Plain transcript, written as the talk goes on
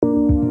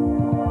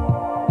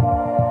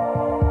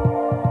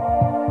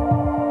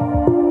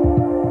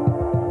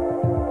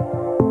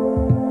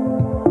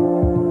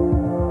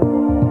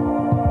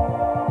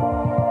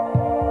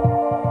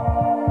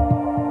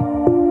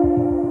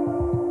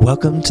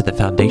Welcome to the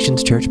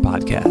Foundations Church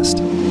podcast.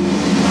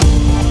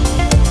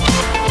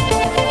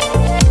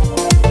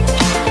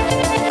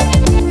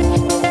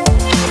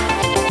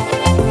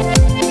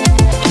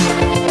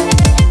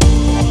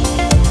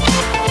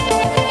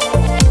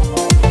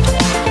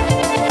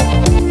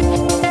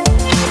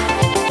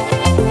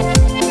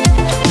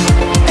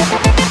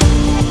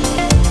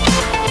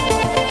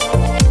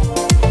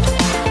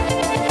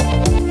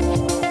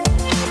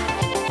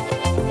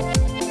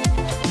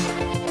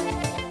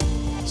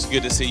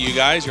 Good to see you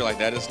guys. You're like,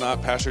 that is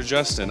not Pastor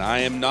Justin.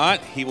 I am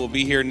not. He will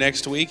be here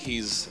next week.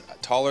 He's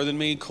taller than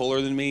me,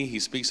 cooler than me. He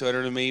speaks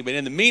better than me. But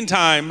in the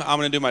meantime, I'm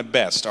going to do my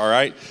best, all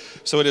right?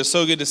 So it is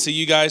so good to see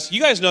you guys.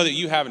 You guys know that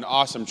you have an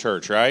awesome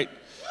church, right?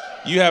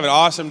 You have an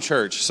awesome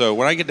church. So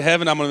when I get to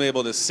heaven, I'm going to be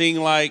able to sing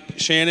like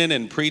Shannon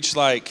and preach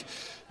like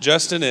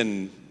Justin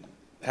and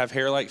have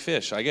hair like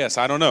fish, I guess.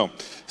 I don't know.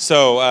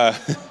 So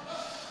that's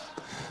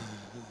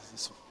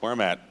where I'm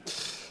at.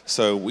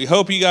 So we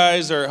hope you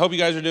guys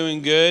are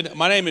doing good.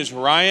 My name is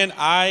Ryan.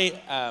 I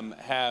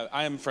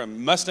am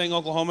from Mustang,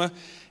 Oklahoma,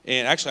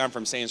 and actually I'm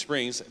from Sand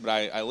Springs, but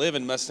I live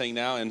in Mustang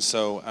now, and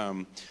so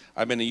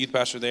I've been a youth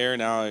pastor there.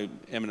 Now I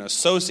am an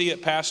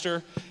associate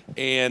pastor,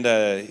 and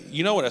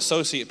you know what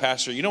associate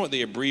pastor? You know what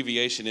the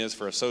abbreviation is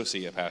for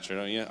associate pastor,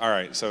 don't you? All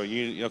right. So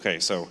you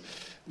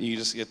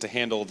just get to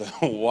handle the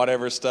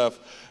whatever stuff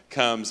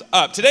comes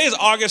up. Today is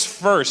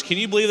August 1st. Can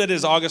you believe that it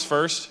is August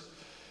 1st?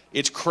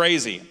 It's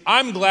crazy.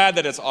 I'm glad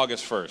that it's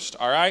August 1st,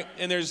 all right?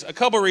 And there's a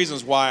couple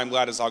reasons why I'm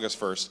glad it's August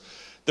 1st.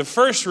 The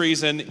first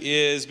reason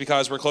is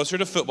because we're closer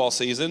to football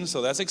season,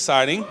 so that's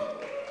exciting.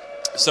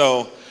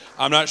 So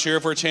I'm not sure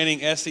if we're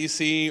chanting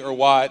SEC or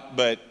what,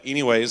 but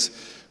anyways,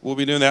 we'll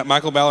be doing that.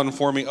 Michael Ballard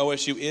informed me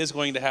OSU is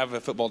going to have a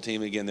football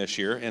team again this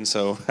year, and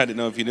so I didn't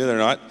know if you knew that or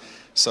not.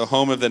 So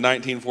home of the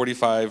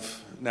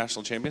 1945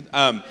 national champion,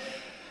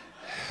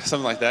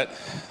 something like that,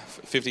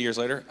 50 years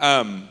later.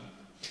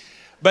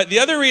 But the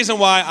other reason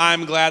why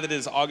I'm glad that it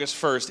is August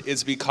 1st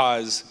is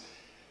because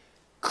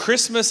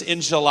Christmas in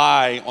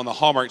July on the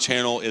Hallmark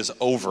Channel is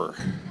over.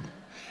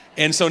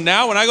 And so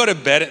now when I go to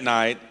bed at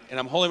night and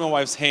I'm holding my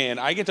wife's hand,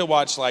 I get to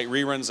watch like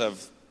reruns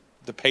of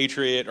The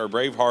Patriot or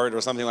Braveheart or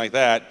something like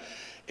that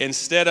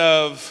instead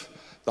of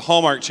the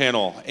Hallmark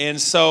Channel. And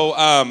so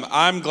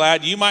I'm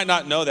glad. You might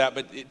not know that,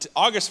 but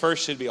August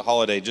 1st should be a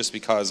holiday just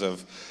because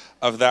of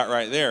that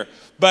right there.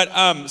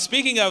 But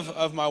speaking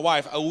of my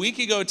wife, a week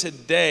ago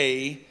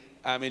today,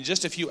 in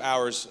just a few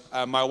hours,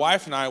 my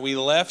wife and I, we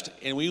left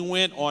and we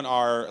went on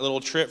our little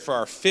trip for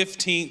our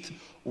 15th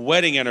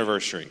wedding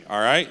anniversary,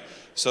 all right?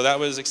 So that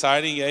was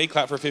exciting. Yay,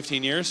 clap for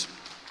 15 years.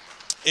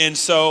 And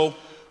so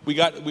we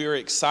were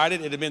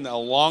excited. It had been a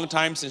long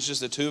time since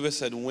just the two of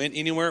us had went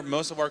anywhere.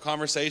 Most of our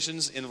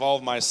conversations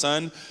involved my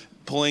son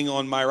pulling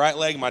on my right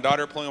leg, my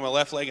daughter pulling on my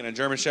left leg, and a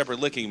German Shepherd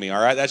licking me,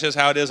 all right? That's just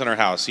how it is in our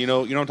house. You know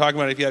what I'm talking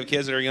about? If you have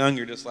kids that are young,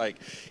 you're just like,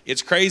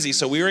 it's crazy.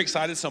 So we were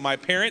excited. So my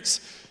parents,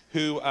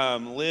 who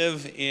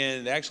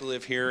actually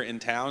live here in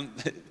town,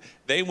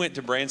 they went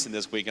to Branson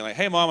this week and like,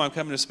 hey mom, I'm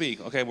coming to speak.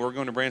 Okay, well, we're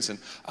going to Branson.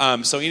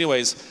 So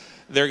anyways,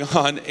 they're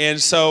gone.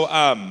 And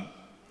so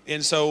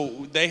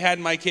they had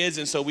my kids,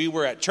 and so we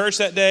were at church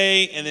that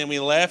day, and then we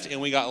left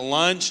and we got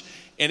lunch,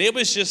 and it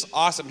was just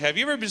awesome. Have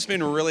you ever just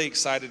been really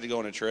excited to go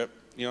on a trip?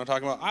 You know what I'm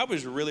talking about? I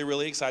was really,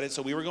 really excited.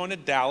 So we were going to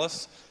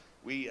Dallas.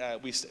 We're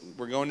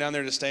going down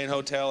there to stay in a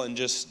hotel and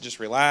just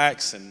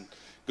relax and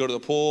go to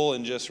the pool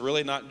and just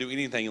really not do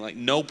anything, like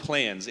no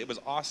plans. It was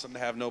awesome to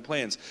have no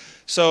plans.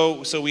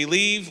 So we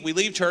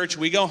leave church,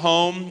 we go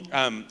home,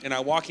 and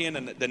I walk in,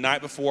 and the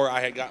night before I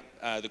had got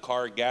the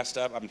car gassed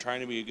up. I'm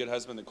trying to be a good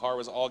husband. The car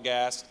was all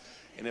gassed,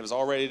 and it was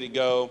all ready to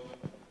go.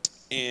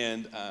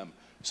 And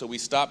so we were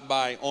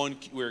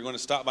going to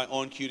stop by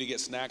On Q to get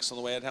snacks on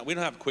the way out of town. We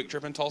don't have Quick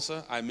Trip in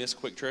Tulsa. I miss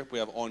Quick Trip. We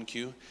have On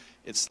Q.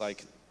 It's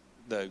like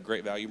the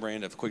Great Value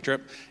brand of Quick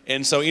Trip.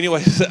 And so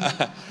anyways,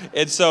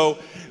 and so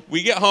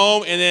we get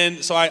home, and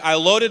then so I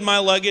loaded my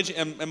luggage,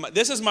 and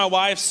this is my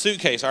wife's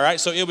suitcase, all right?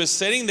 So it was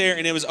sitting there,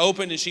 and it was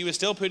open, and she was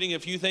still putting a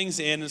few things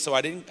in, and so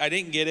I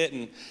didn't get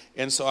it,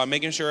 and so I'm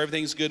making sure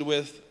everything's good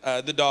with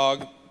the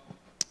dog.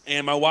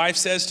 And my wife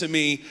says to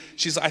me,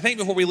 she's like, I think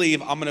before we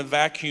leave, I'm going to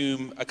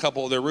vacuum a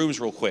couple of their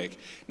rooms real quick.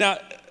 Now,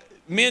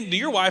 men, does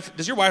your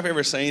wife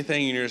ever say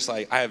anything, and you're just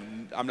like,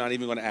 I'm not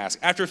even going to ask?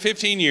 After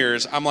 15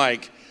 years, I'm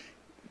like,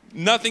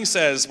 nothing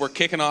says we're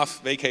kicking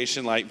off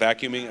vacation like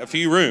vacuuming a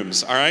few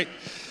rooms, all right?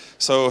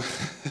 So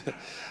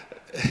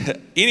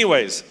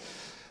anyways,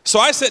 so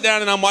I sit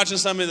down and I'm watching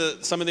some of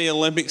the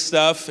Olympic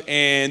stuff,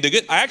 and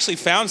I actually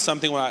found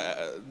something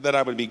that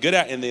I would be good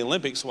at in the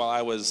Olympics while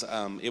I was,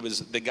 it was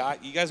the guy,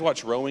 you guys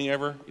watch rowing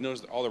ever? You know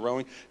all the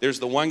rowing?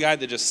 There's the one guy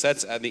that just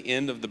sits at the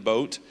end of the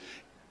boat,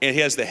 and he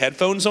has the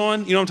headphones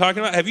on. You know what I'm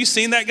talking about? Have you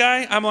seen that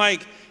guy? I'm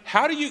like,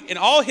 how do you, and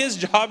all his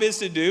job is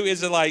to do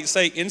is to like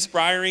say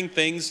inspiring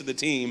things to the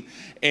team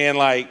and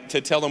like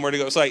to tell them where to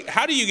go. It's like,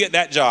 how do you get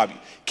that job?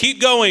 Keep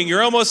going,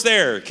 you're almost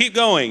there. Keep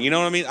going, you know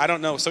what I mean? I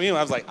don't know. So anyway,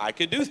 I was like, I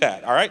could do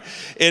that, all right?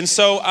 And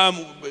so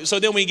so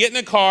then we get in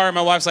the car,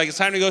 my wife's like, it's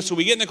time to go. So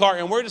we get in the car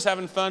and we're just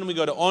having fun. We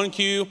go to On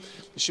Q.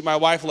 My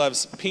wife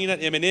loves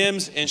peanut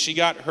M&Ms, and she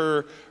got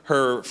her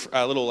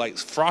little like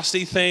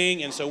frosty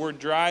thing. And so we're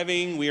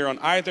driving. We are on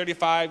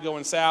I-35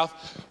 going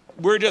south.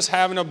 We're just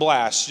having a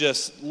blast,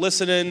 just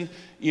listening.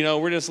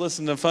 We're just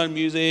listening to fun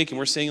music, and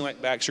we're singing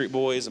like Backstreet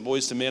Boys and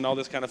Boys to Men, all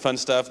this kind of fun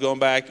stuff, going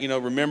back,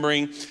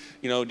 remembering,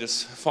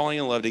 just falling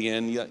in love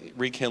again,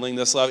 rekindling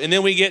this love. And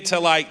then we get to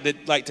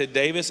to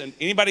Davis. And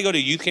anybody go to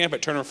youth camp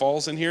at Turner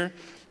Falls in here?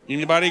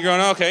 Anybody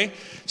growing up? Okay.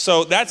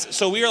 So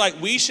we were like,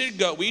 we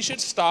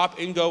should stop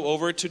and go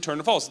over to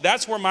Turner Falls.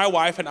 That's where my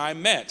wife and I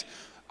met.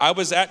 I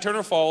was at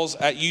Turner Falls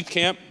at youth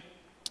camp.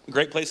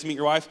 Great place to meet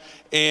your wife.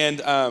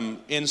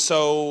 And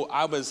so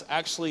I was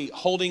actually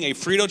holding a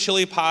Frito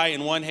chili pie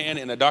in one hand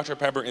and a Dr.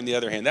 Pepper in the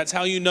other hand. That's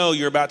how you know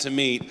you're about to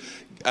meet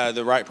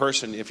the right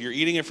person. If you're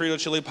eating a Frito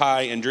chili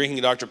pie and drinking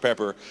a Dr.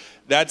 Pepper,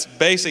 that's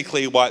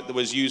basically what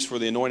was used for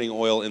the anointing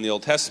oil in the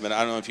Old Testament.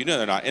 I don't know if you know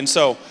that or not. And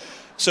so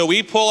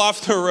we pull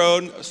off the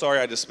road. Sorry,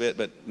 I just spit,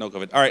 but no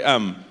COVID. All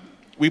right.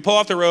 We pull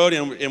off the road,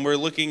 and we're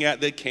looking at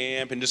the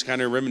camp and just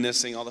kind of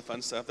reminiscing all the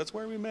fun stuff. That's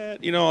where we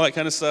met, all that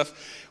kind of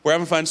stuff. We're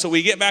having fun. So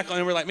we get back on,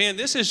 and we're like, man,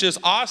 this is just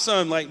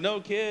awesome. Like, no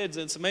kids.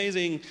 It's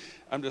amazing.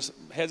 I'm just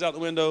heads out the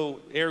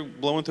window, air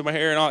blowing through my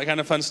hair and all that kind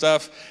of fun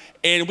stuff.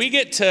 And we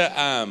get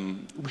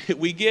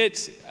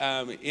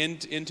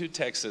into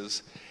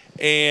Texas,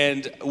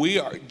 and we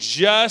are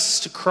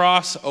just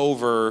cross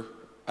over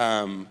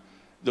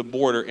the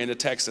border into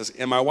Texas.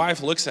 And my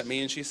wife looks at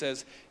me, and she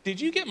says, "Did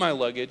you get my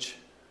luggage?"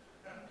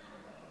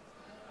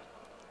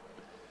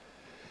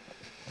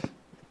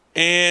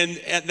 And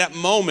at that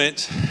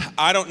moment,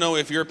 I don't know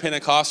if you're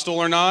Pentecostal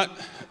or not.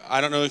 I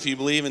don't know if you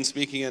believe in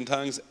speaking in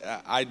tongues.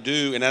 I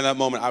do, and at that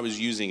moment, I was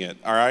using it,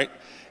 all right?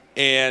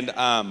 And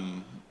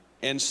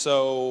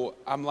so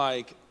I'm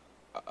like,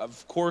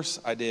 of course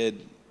I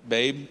did,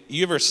 babe.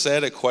 You ever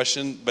said a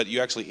question, but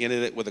you actually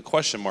ended it with a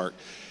question mark?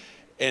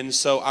 And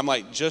so I'm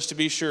like, just to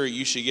be sure,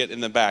 you should get in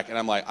the back. And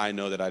I'm like, I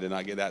know that I did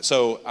not get that.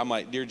 So I'm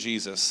like, dear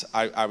Jesus,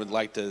 I would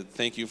like to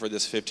thank you for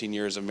this 15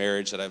 years of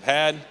marriage that I've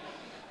had.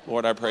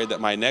 Lord, I pray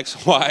that my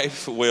next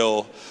wife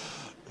will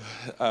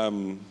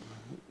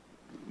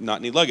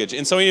not need luggage.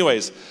 And so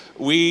anyways,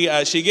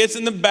 she gets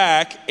in the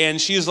back,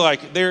 and she's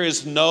like, there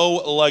is no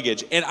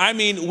luggage. And I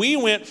mean, we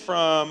went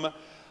from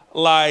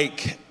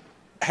like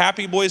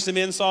happy Boys to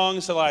Men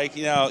songs to like,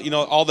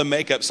 all the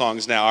makeup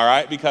songs now, all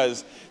right?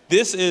 Because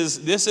this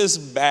is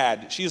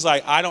bad. She's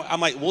like, I'm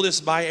like, we'll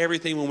just buy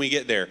everything when we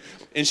get there.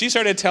 And she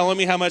started telling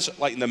me how much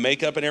like the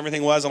makeup and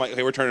everything was. I'm like,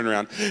 okay, we're turning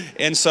around.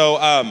 And so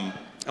I'm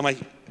like,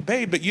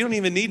 babe, but you don't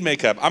even need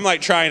makeup. I'm like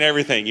trying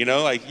everything,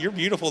 like you're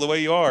beautiful the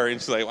way you are. And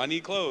she's like, well, I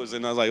need clothes.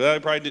 And I was like, well, I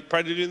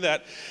probably do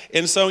that.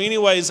 And so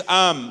anyways,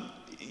 I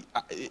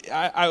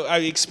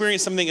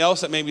experienced something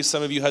else that maybe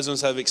some of you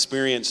husbands have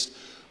experienced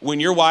when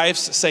your wives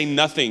say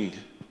nothing.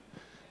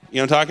 You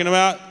know what I'm talking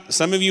about?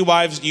 Some of you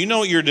wives, you know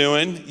what you're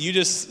doing. You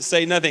just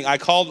say nothing. I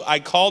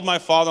called my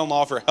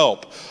father-in-law for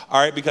help, all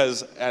right,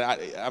 because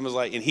I was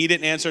like, and he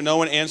didn't answer. No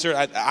one answered.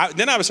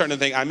 Then I was starting to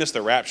think I missed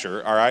the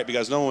rapture, all right,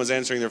 because no one was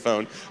answering their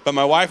phone. But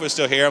my wife was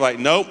still here. I'm like,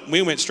 nope,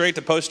 we went straight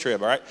to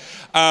post-trib, all right?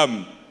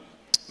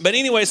 But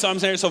anyway, so I'm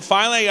saying, so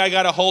finally I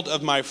got a hold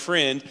of my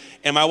friend,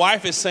 and my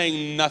wife is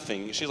saying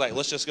nothing. She's like,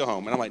 let's just go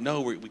home. And I'm like, no,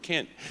 we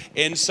can't.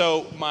 And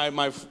so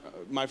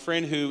my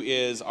friend who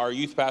is our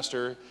youth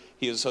pastor,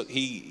 I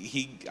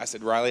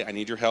said, Riley, I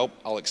need your help.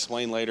 I'll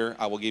explain later.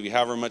 I will give you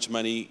however much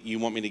money you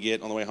want me to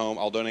get on the way home.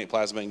 I'll donate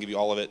plasma and give you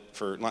all of it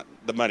for not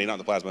the money, not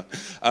the plasma.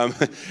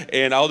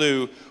 And I'll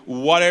do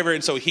whatever.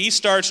 And so he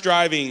starts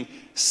driving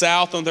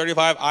south on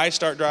 35. I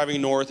start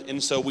driving north.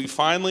 And so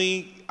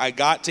I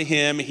got to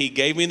him. He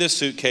gave me the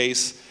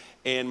suitcase.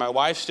 And my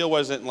wife still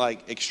wasn't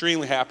like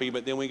extremely happy.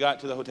 But then we got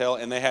to the hotel,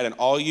 and they had an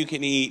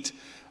all-you-can-eat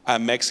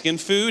Mexican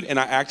food, and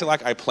I acted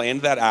like I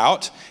planned that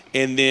out,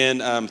 and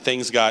then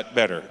things got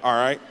better, all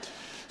right?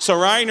 So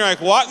Ryan, you're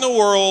like, what in the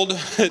world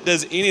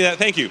does any of that,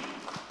 thank you,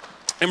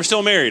 and we're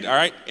still married, all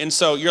right? And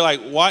so you're like,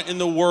 what in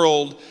the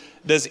world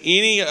does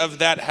any of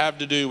that have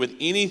to do with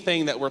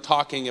anything that we're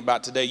talking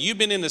about today? You've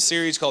been in a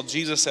series called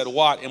Jesus Said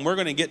What, and we're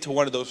going to get to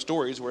one of those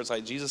stories where it's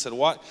like, Jesus said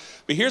what?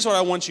 But here's what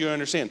I want you to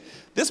understand.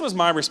 This was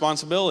my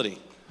responsibility,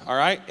 all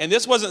right? And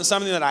this wasn't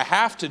something that I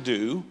have to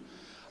do.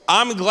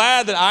 I'm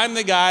glad that I'm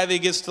the guy that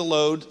gets to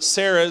load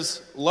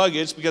Sarah's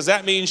luggage, because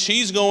that means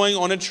she's going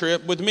on a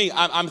trip with me.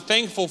 I'm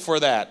thankful for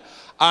that.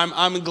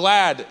 I'm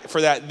glad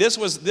for that.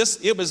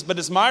 But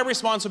it's my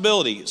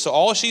responsibility. So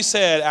all she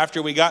said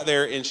after we got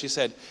there, and she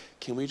said,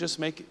 can we just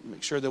make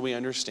sure that we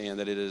understand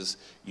that it is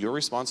your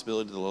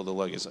responsibility to load the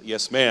luggage?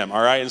 Yes, ma'am.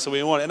 All right. And so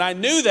we went. And I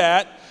knew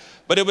that,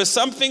 but it was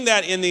something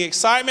that in the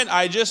excitement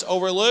I just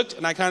overlooked,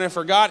 and I kind of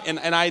forgot, and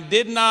I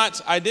did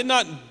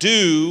not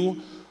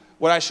do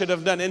what I should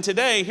have done. And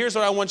today, here's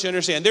what I want you to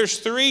understand. There's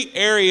 3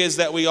 areas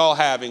that we all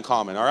have in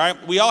common, all right?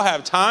 We all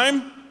have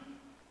time,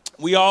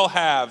 we all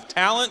have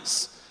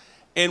talents,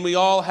 and we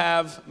all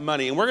have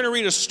money. And we're going to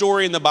read a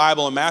story in the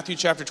Bible in Matthew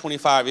chapter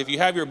 25. If you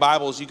have your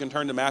Bibles, you can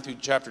turn to Matthew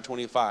chapter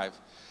 25.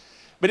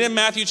 But in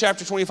Matthew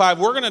chapter 25,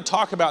 we're going to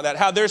talk about that,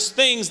 how there's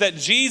things that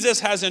Jesus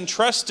has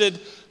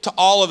entrusted to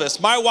all of us.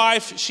 My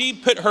wife, she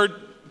put her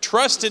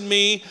trusted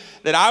me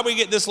that I would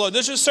get this load.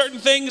 There's just certain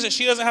things that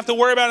she doesn't have to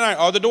worry about at night.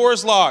 Are the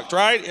doors locked,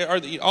 right?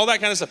 All that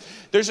kind of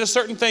stuff. There's just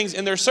certain things,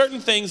 and there's certain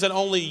things that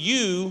only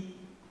you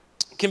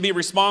can be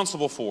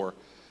responsible for.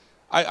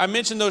 I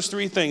mentioned those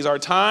three things: our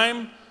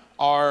time,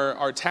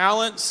 our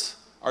talents,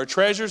 our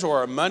treasures, or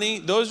our money.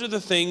 Those are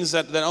the things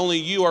that only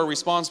you are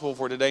responsible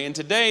for today. And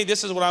today,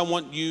 this is what I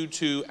want you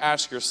to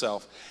ask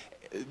yourself.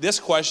 This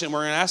question,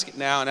 we're going to ask it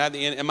now, and at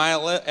the end, am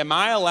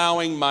I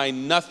allowing my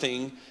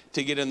nothing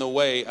to get in the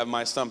way of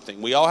my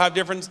something? We all have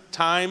different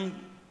time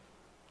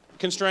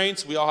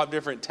constraints. We all have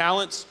different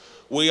talents.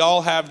 We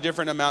all have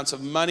different amounts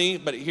of money.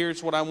 But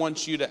here's what I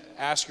want you to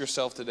ask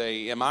yourself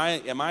today. Am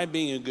I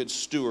being a good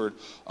steward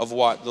of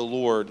what the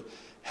Lord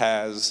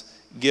has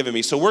given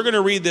me? So we're going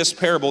to read this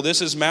parable.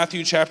 This is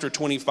Matthew chapter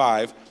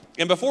 25.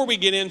 And before we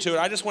get into it,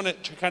 I just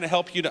want to kind of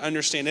help you to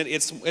understand it.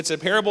 It's a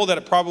parable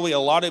that probably a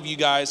lot of you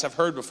guys have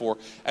heard before.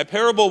 A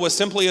parable was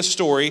simply a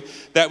story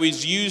that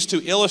was used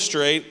to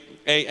illustrate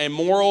a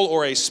moral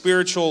or a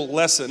spiritual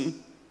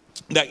lesson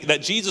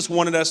that Jesus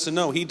wanted us to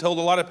know. He told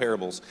a lot of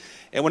parables.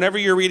 And whenever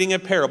you're reading a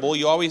parable,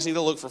 you always need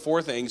to look for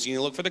four things. You need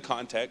to look for the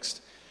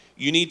context.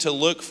 You need to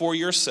look for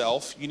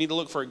yourself. You need to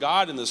look for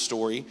God in the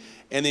story.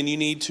 And then you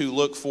need to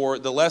look for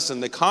the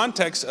lesson. The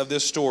context of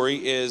this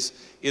story is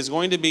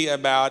going to be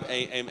about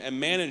a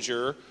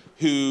manager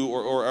who,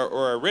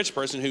 or a rich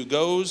person who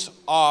goes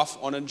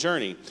off on a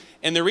journey.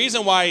 And the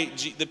reason why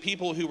the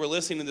people who were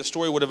listening to the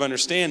story would have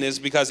understood is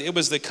because it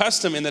was the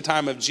custom in the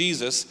time of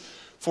Jesus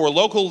for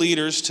local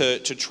leaders to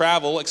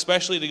travel,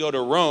 especially to go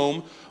to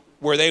Rome,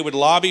 where they would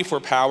lobby for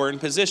power and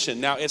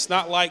position. Now, it's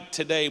not like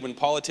today when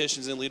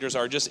politicians and leaders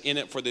are just in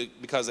it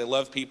because they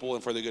love people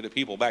and for the good of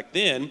people. Back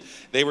then,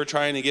 they were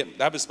trying to get,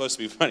 that was supposed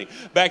to be funny.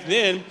 Back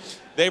then,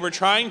 they were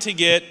trying to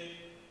get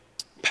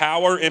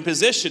power and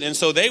position. And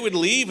so they would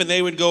leave and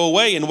they would go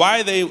away. And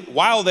while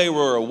they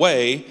were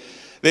away,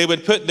 they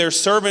would put their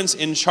servants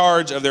in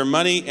charge of their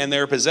money and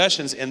their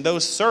possessions. And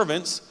those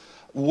servants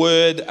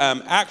would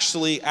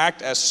actually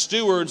act as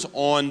stewards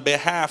on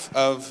behalf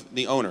of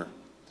the owner.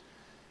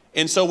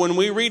 And so when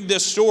we read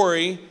this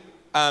story,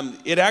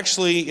 it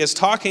actually is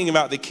talking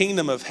about the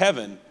kingdom of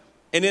heaven.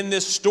 And in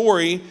this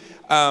story,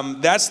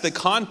 that's the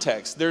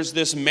context. There's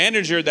this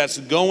manager that's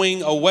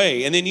going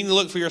away. And then you need to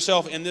look for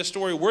yourself. In this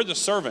story, we're the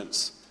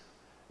servants.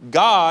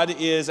 God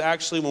is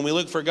actually, when we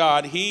look for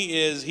God,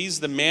 he's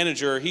the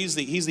manager. He's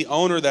the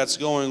owner that's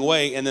going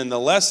away. And then the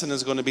lesson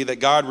is going to be that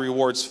God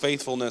rewards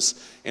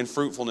faithfulness and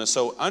fruitfulness.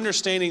 So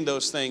understanding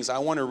those things, I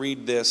want to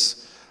read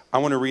this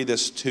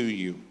to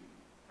you.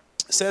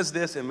 It says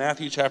this in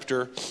Matthew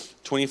chapter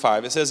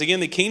 25. It says, again,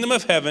 the kingdom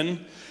of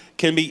heaven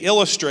can be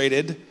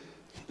illustrated.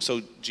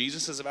 So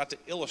Jesus is about to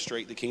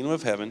illustrate the kingdom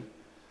of heaven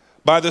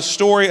by the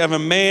story of a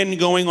man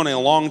going on a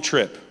long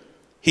trip.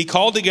 He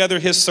called together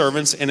his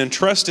servants and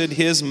entrusted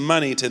his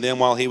money to them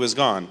while he was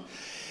gone.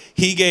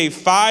 He gave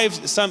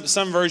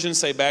some versions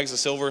say bags of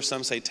silver,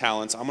 some say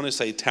talents. I'm going to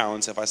say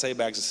talents. If I say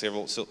bags of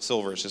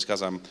silver, it's just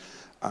because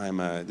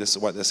this is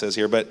what this says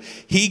here. But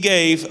he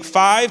gave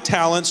 5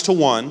 talents to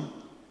one,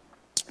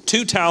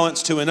 2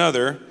 talents to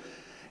another,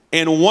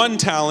 and 1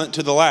 talent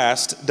to the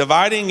last,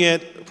 dividing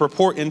it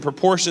in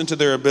proportion to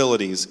their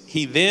abilities.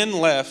 He then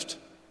left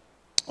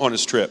on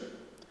his trip.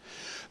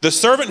 The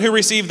servant who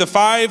received the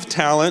 5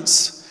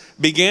 talents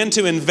began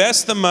to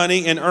invest the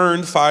money and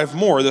earned 5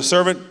 more. The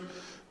servant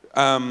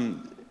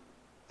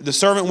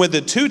with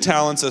the 2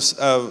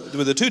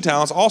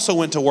 talents also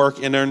went to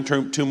work and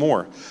earned 2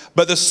 more.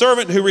 But the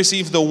servant who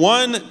received the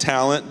 1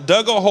 talent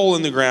dug a hole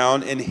in the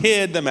ground and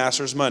hid the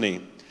master's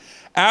money.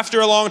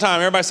 After a long time,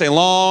 everybody say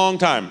long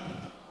time.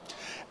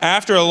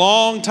 After a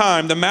long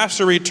time, the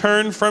master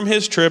returned from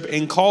his trip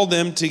and called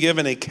them to give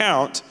an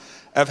account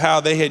of how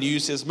they had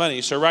used his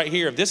money. So right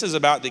here, if this is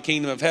about the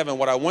kingdom of heaven,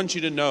 what I want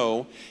you to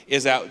know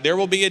is that there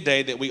will be a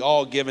day that we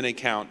all give an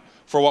account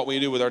for what we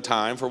do with our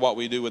time, for what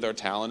we do with our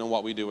talent, and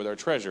what we do with our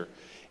treasure.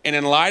 And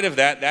in light of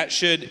that, that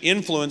should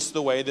influence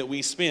the way that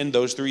we spend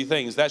those 3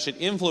 things. That should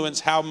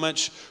influence how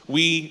much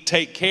we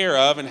take care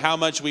of and how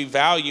much we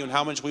value and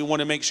how much we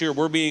want to make sure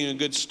we're being a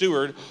good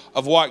steward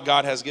of what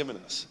God has given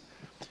us.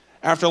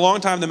 After a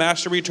long time, the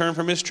master returned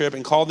from his trip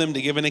and called them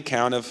to give an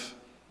account of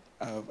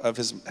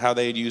how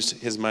they had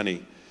used his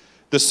money.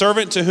 The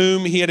servant to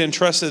whom he had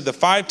entrusted the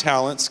 5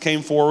 talents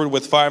came forward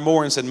with 5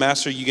 more and said,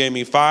 Master, you gave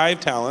me 5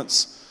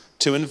 talents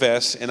to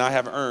invest, and I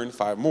have earned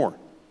 5 more.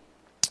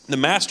 The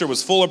master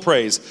was full of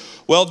praise.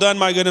 Well done,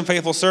 my good and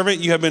faithful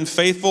servant. You have been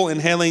faithful in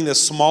handling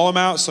this small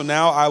amount, so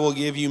now I will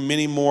give you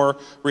many more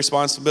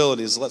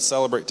responsibilities. Let's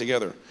celebrate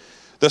together.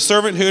 The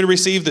servant who had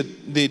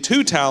received the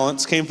 2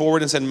 talents came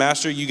forward and said,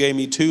 Master, you gave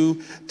me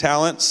 2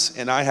 talents,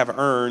 and I have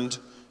earned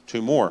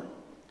 2 more.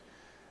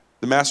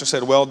 The master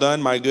said, well done,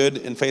 my good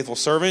and faithful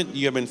servant.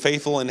 You have been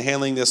faithful in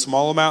handling this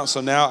small amount, so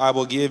now I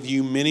will give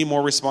you many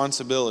more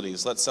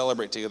responsibilities. Let's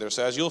celebrate together.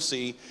 So as you'll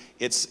see,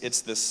 it's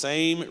the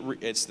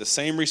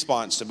same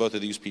response to both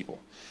of these people.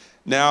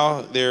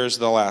 Now there's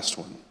the last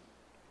one.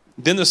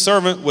 Then the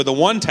servant with the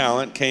 1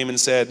 talent came and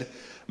said,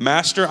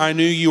 Master, I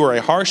knew you were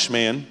a harsh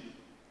man,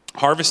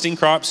 harvesting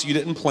crops you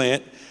didn't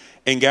plant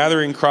and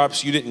gathering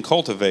crops you didn't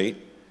cultivate.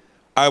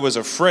 I was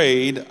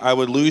afraid I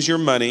would lose your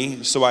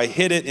money, so I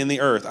hid it in the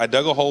earth. I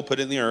dug a hole, put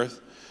it in the earth.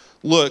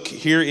 Look,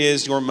 here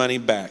is your money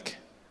back."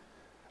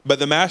 But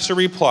the master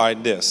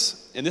replied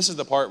this, and this is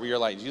the part where you're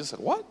like, Jesus said,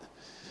 what?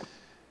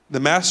 The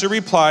master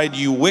replied,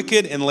 "You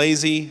wicked and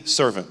lazy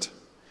servant.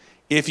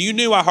 If you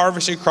knew I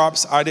harvested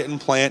crops I didn't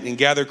plant and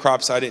gathered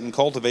crops I didn't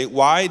cultivate,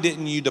 why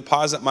didn't you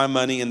deposit my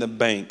money in the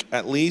bank?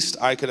 At least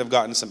I could have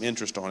gotten some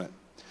interest on it."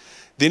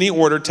 Then he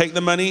ordered, "Take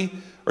the money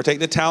or take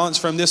the talents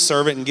from this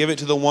servant and give it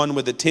to the one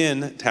with the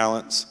 10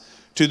 talents.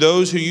 To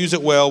those who use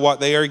it well, what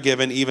they are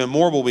given, even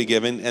more will be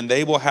given, and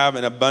they will have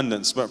an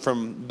abundance. But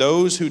from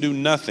those who do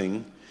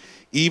nothing,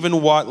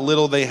 even what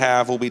little they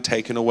have will be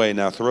taken away.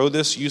 Now throw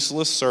this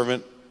useless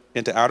servant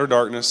into outer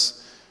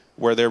darkness,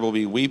 where there will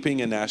be weeping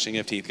and gnashing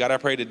of teeth." God, I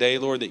pray today,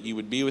 Lord, that you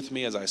would be with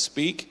me as I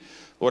speak.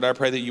 Lord, I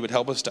pray that you would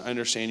help us to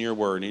understand your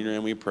word. In your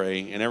name we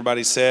pray. And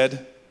everybody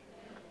said,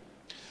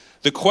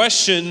 the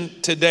question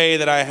today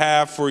that I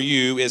have for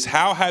you is,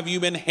 how have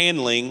you been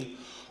handling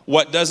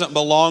what doesn't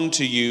belong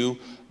to you,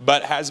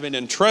 but has been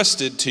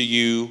entrusted to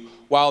you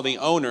while the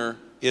owner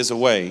is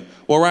away?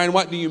 Well, Ryan,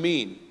 what do you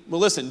mean? Well,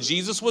 listen,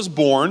 Jesus was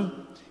born.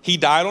 He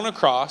died on a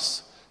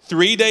cross.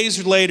 3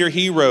 days later,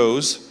 he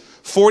rose.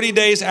 40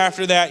 days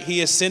after that,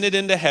 he ascended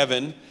into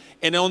heaven.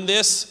 And in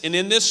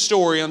this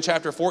story, on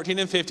chapter 14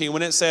 and 15,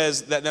 when it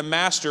says that the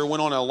master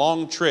went on a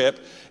long trip,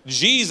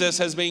 Jesus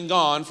has been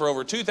gone for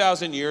over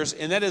 2,000 years,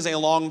 and that is a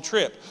long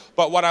trip.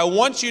 But what I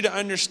want you to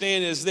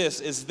understand is this,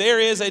 is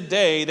there is a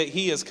day that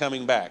he is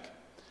coming back.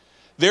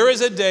 There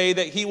is a day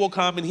that he will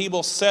come and he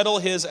will settle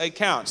his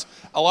accounts.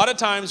 A lot of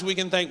times we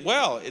can think,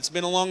 well, it's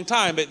been a long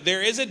time, but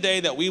there is a day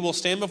that we will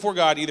stand before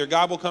God. Either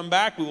God will come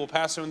back, we will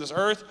pass through this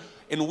earth,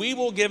 and we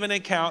will give an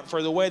account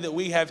for the way that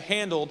we have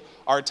handled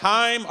our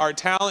time, our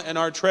talent, and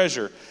our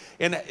treasure.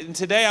 And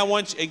today I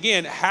want,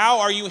 again, how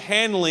are you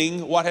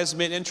handling what has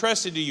been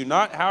entrusted to you?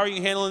 Not how are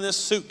you handling this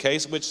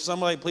suitcase, which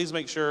somebody please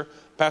make sure,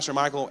 Pastor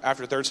Michael,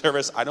 after third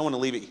service, I don't want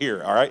to leave it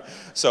here, all right?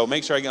 So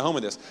make sure I get home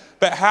with this.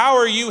 But how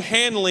are you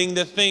handling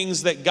the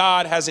things that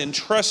God has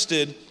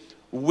entrusted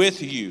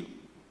with you?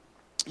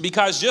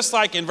 Because just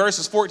like in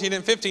verses 14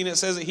 and 15, it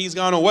says that he's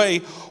gone away.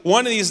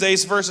 One of these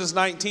days, verses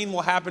 19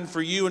 will happen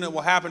for you and it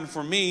will happen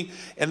for me.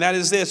 And that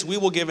is this, we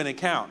will give an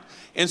account.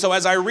 And so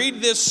as I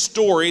read this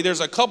story, there's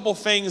a couple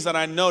things that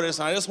I noticed,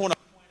 and I just want to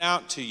point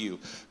out to you.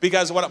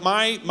 Because what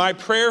my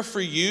prayer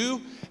for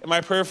you, and my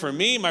prayer for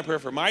me, my prayer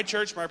for my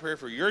church, my prayer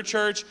for your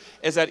church,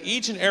 is that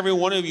each and every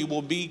one of you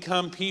will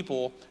become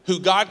people who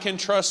God can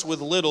trust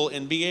with little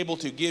and be able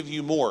to give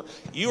you more.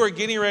 You are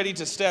getting ready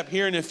to step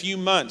here in a few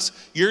months.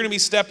 You're going to be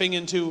stepping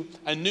into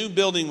a new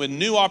building with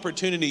new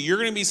opportunity. You're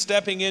going to be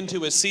stepping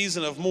into a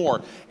season of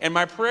more. And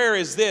my prayer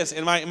is this,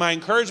 and my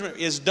encouragement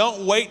is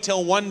don't wait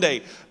till one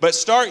day, but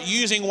start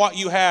using what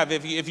you have.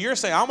 If you're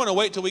saying, I'm going to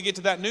wait till we get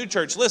to that new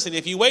church, listen,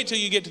 if you wait till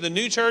you get to the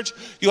new church,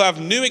 you'll have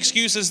new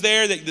excuses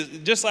there,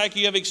 that just like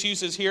you have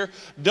excuses here.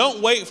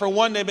 Don't wait for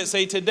one day, but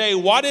say today,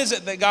 what is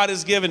it that God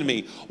has given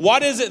me?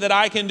 What is it that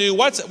I can do?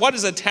 What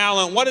is a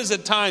talent? What is a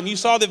time? You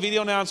saw the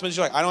video announcements.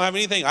 You're like, I don't have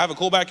anything. I have a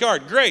cool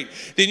backyard. Great.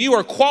 Then you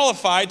are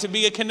qualified to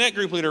be a Connect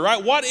group leader,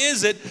 right? What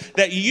is it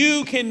that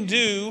you can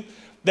do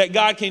that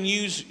God can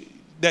use?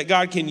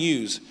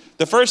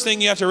 The first thing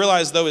you have to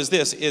realize, though, is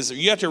this: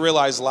 you have to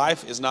realize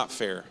life is not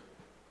fair.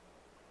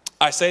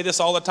 I say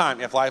this all the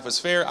time. If life was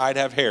fair, I'd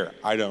have hair.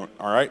 I don't.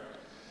 All right.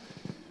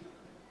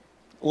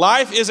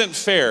 Life isn't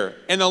fair.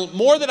 And the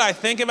more that I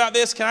think about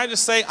this, can I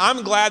just say,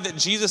 I'm glad that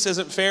Jesus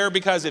isn't fair,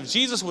 because if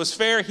Jesus was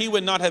fair, he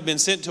would not have been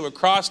sent to a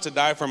cross to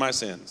die for my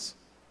sins.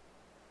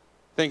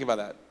 Think about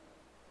that.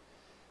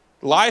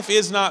 Life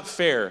is not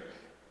fair.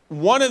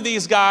 One of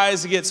these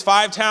guys gets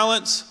 5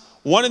 talents,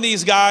 one of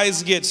these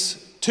guys gets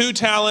 2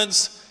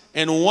 talents,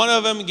 and one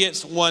of them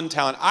gets 1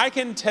 talent. I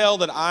can tell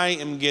that I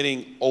am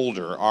getting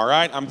older, all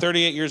right? I'm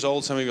 38 years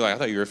old. Some of you are like, I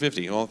thought you were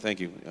 50. Well, thank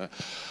you.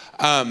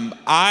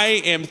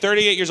 I am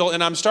 38 years old,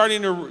 and I'm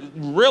starting to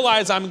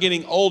realize I'm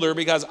getting older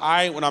because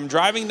when I'm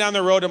driving down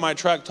the road in my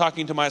truck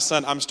talking to my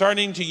son, I'm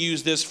starting to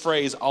use this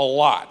phrase a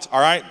lot,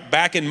 all right?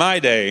 Back in my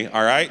day,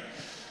 all right?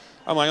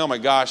 I'm like, oh my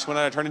gosh, when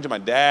did I turn into my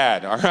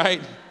dad, all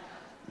right?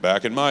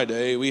 Back in my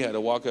day, we had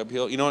to walk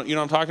uphill. You know what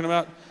I'm talking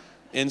about?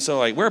 And so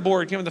like, we're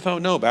bored, give me the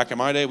phone. No, back in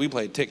my day, we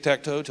played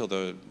tic-tac-toe till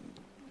the,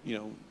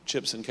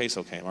 chips and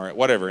queso came, all right?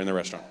 Whatever, in the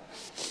restaurant.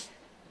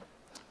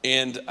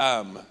 And,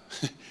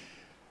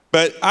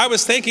 but I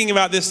was thinking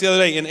about this the other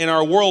day. In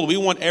our world, we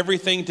want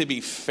everything to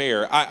be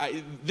fair.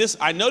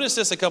 I noticed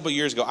this a couple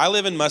years ago. I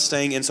live in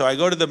Mustang, and so I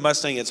go to the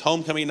Mustang. It's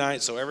homecoming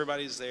night, so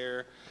everybody's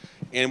there.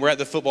 and we're at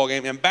the football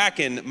game. And back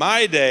in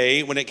my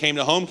day, when it came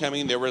to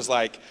homecoming, there was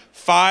like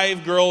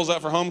 5 girls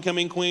up for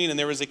homecoming queen, and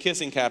there was a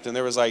kissing captain.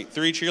 There was like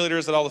 3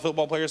 cheerleaders that all the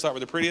football players thought were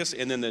the prettiest,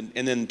 and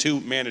then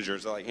 2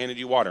 managers that like handed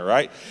you water,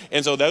 right?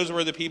 And so those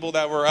were the people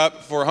that were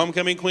up for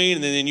homecoming queen,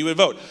 and then you would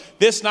vote.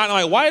 This night,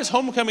 I'm like, why is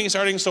homecoming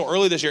starting so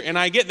early this year? And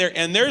I get there,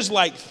 and there's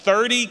like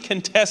 30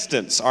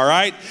 contestants, all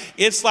right?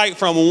 It's like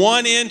from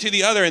one end to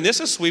the other, and this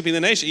is sweeping the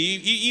nation.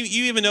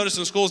 You even notice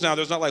in schools now,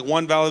 there's not like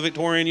one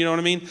valedictorian, you know what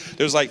I mean?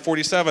 There's like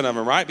 47 of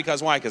them, right?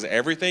 Because why? Because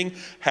everything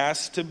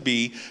has to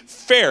be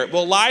fair.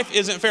 Well, life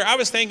isn't fair. I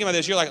was thinking about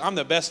this. You're like, I'm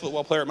the best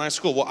football player at my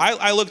school. Well,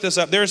 I looked this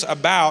up. There's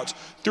about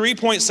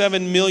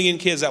 3.7 million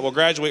kids that will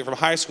graduate from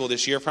high school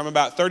this year from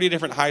about 30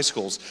 different high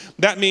schools.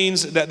 That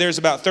means that there's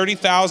about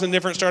 30,000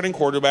 different starting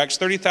quarterbacks,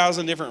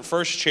 30,000 different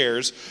first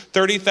chairs,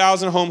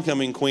 30,000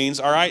 homecoming queens,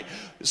 all right?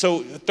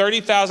 So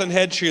 30,000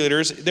 head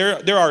cheerleaders.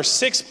 There are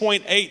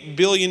 6.8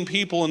 billion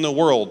people in the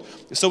world.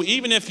 So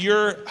even if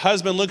your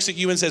husband looks at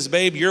you and says,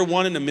 babe, you're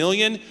 1 in a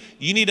million,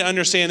 you need to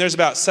understand there's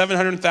about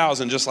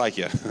 700,000 just like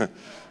you.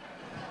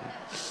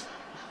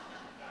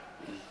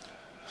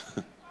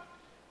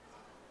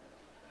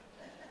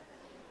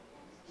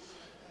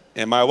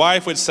 And my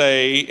wife would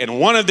say, and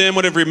one of them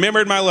would have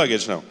remembered my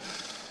luggage. No.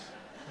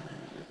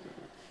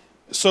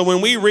 So when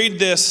we read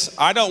this,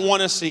 I don't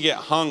want us to get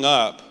hung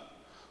up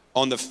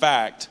on the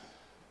fact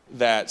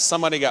that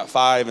somebody got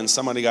 5 and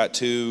somebody got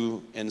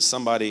 2 and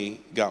somebody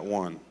got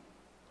 1.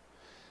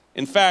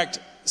 In fact,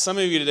 some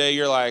of you today,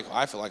 you're like,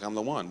 I feel like I'm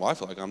the 1. Well, I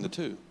feel like I'm the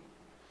 2.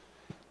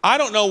 I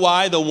don't know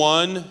why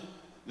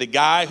the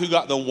guy who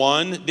got the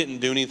 1 didn't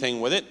do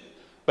anything with it,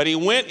 but he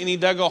went and he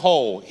dug a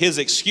hole. His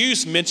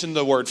excuse mentioned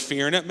the word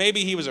fear in it.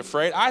 Maybe he was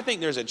afraid. I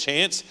think there's a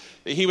chance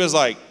that he was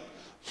like,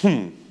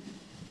 you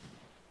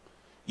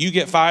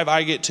get 5,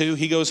 I get 2.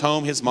 He goes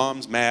home, his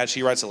mom's mad.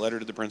 She writes a letter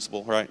to the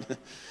principal, right?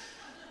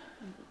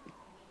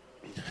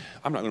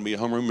 I'm not going to be a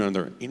homeroom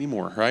mother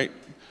anymore, right?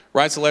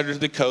 Writes a letter to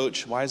the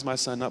coach. Why is my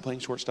son not playing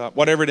shortstop?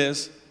 Whatever it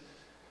is.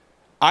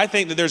 I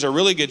think that there's a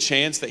really good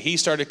chance that he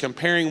started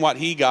comparing what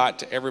he got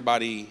to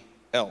everybody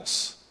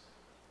else.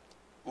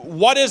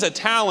 What is a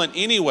talent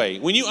anyway?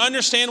 When you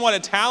understand what a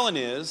talent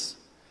is,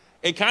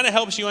 it kind of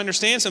helps you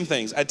understand some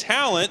things. A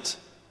talent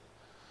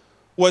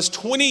was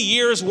 20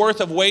 years worth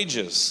of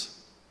wages.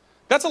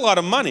 That's a lot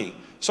of money.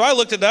 So I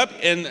looked it up,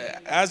 and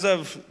as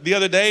of the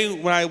other day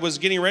when I was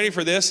getting ready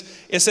for this,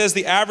 it says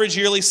the average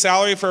yearly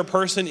salary for a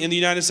person in the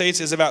United States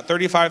is about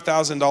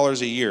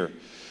 $35,000 a year.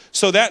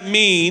 So that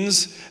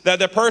means that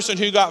the person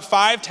who got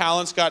 5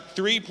 talents had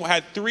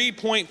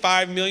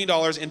 $3.5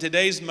 million in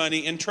today's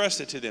money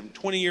entrusted to them,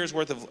 20 years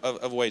worth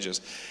of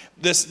wages.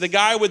 The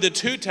guy with the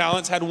 2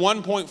 talents had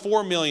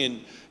 $1.4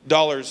 million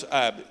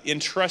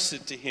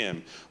entrusted to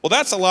him. Well,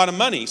 that's a lot of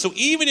money. So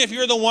even if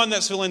you're the one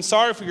that's feeling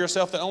sorry for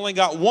yourself that only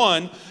got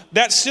 1,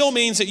 that still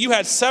means that you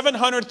had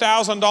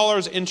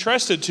 $700,000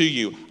 entrusted to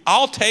you.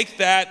 I'll take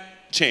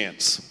that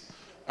chance.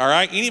 All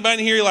right?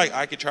 Anybody here, like,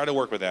 I could try to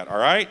work with that, all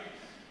right?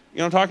 You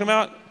know what I'm talking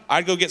about?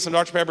 I'd go get some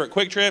Dr. Pepper at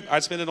Quick Trip,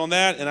 I'd spend it on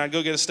that, and I'd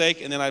go get a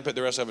steak, and then I'd put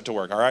the rest of it to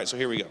work. All right, so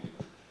here we go.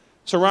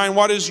 So Ryan,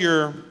 what is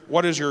your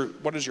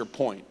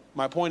point?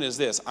 My point is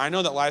this. I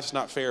know that life's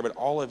not fair, but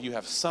all of you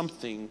have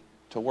something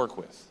to work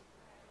with.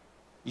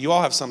 You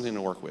all have something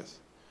to work with.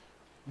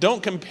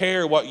 Don't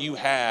compare what you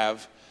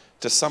have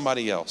to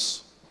somebody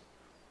else.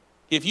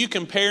 If you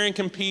compare and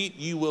compete,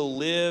 you will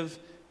live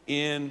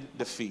in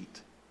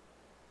defeat.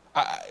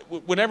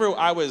 One day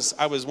I was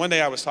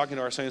talking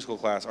to our Sunday school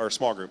class, our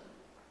small group,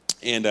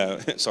 and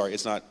sorry,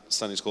 it's not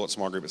Sunday school, it's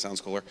small group. It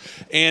sounds cooler.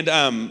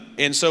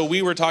 And so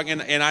we were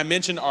talking, and I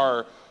mentioned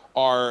how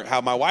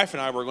my wife and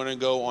I were going to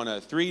go on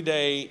a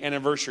 3-day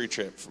anniversary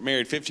trip,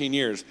 married 15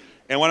 years.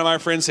 And one of my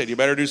friends said, "You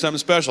better do something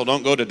special.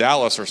 Don't go to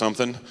Dallas or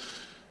something."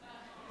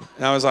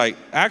 And I was like,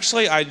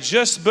 "Actually, I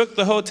just booked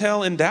the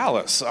hotel in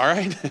Dallas. All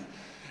right."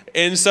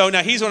 And so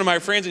now he's one of my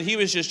friends, and he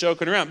was just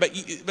joking around.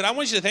 But I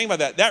want you to think about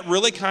that. That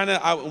really kind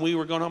of, when we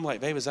were going home,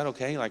 like, babe, is that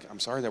okay? Like, I'm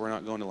sorry that we're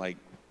not going to, like,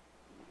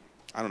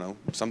 I don't know,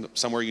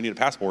 somewhere you need a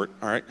passport,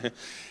 all right?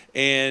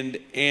 And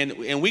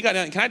we got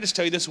down. Can I just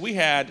tell you this? We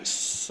had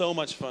so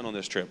much fun on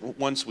this trip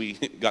once we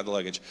got the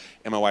luggage,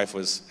 and my wife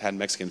had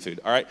Mexican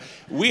food, all right?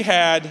 We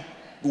had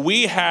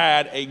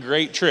a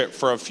great trip.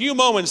 For a few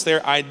moments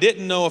there, I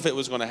didn't know if it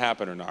was going to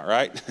happen or not,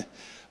 right?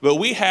 But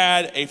we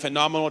had a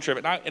phenomenal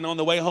trip. And on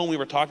the way home, we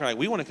were talking like,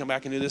 we want to come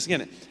back and do this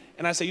again.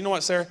 And I said, you know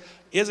what, Sarah?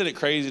 Isn't it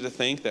crazy to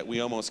think that we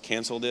almost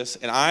canceled this?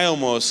 And I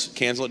almost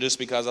canceled it just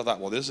because I thought,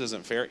 well, this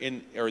isn't fair,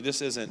 or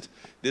this isn't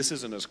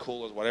as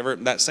cool as whatever.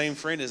 That same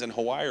friend is in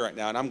Hawaii right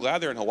now, and I'm glad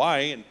they're in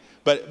Hawaii.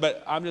 But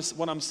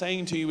what I'm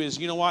saying to you is,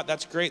 you know what?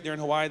 That's great. They're in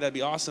Hawaii. That'd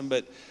be awesome.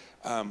 But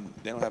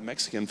they don't have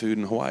Mexican food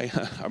in Hawaii,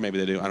 or maybe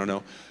they do. I don't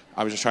know.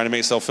 I was just trying to make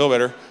myself feel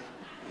better.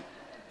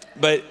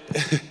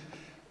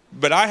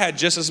 But I had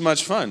just as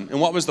much fun.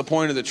 And what was the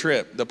point of the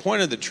trip? The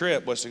point of the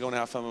trip was to go and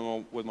have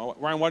fun with my wife.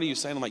 Ryan, what are you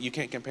saying? I'm like, you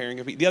can't compare and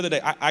compete. The other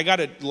day,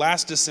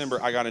 last December,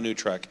 I got a new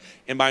truck.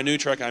 And by new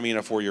truck, I mean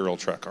a 4-year-old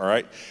truck, all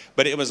right?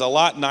 But it was a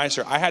lot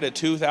nicer. I had a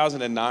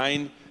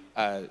 2009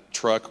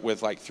 truck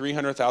with like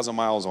 300,000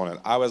 miles on it.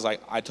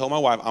 I told my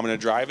wife, I'm going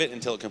to drive it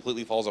until it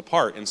completely falls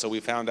apart. And so we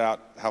found out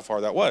how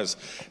far that was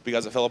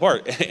because it fell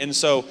apart. And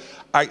so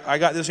I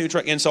got this new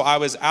truck. And so I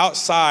was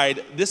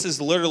outside. This is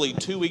literally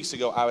 2 weeks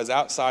ago. I was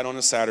outside on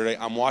a Saturday.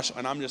 I'm washing,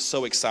 and I'm just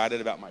so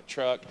excited about my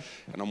truck.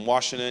 And I'm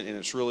washing it, and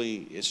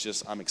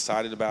I'm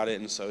excited about it.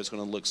 And so it's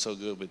going to look so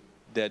good with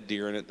dead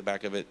deer in it, the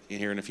back of it,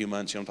 here in a few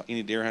months. You know,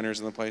 any deer hunters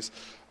in the place?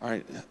 All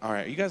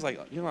right. You guys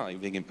you're not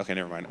like thinking, okay,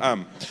 never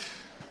mind.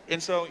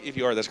 And so if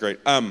you are, that's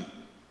great.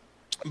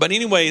 But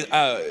anyway,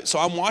 so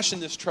I'm washing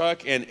this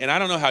truck, and I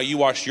don't know how you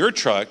wash your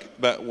truck,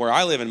 but where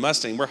I live in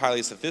Mustang, we're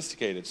highly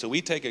sophisticated. So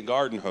we take a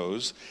garden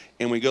hose,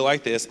 and we go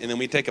like this, and then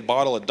we take a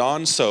bottle of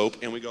Dawn soap,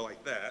 and we go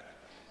like that.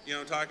 You know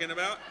what I'm talking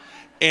about?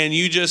 And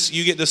you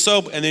get the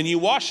soap, and then you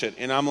wash it.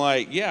 And I'm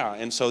like, yeah.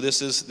 And so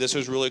this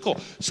is really cool.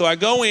 So I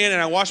go in,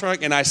 and I wash my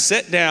truck, and I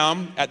sit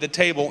down at the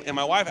table, and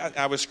my wife,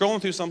 I was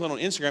scrolling through something on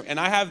Instagram, and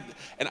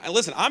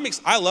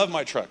I love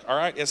my truck, all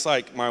right? It's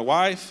like my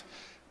wife,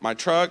 my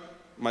truck,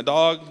 my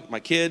dog,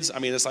 my kids. I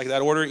mean, it's like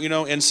that order, you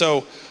know? And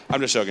so,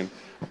 I'm just joking.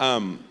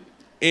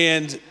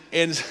 And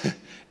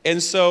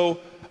so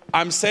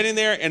I'm sitting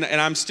there, and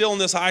I'm still in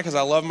this high because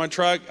I love my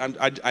truck.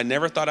 I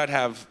never thought I'd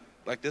have,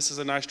 like, this is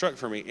a nice truck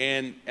for me.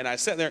 And I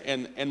sat there,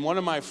 and one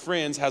of my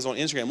friends has on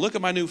Instagram, look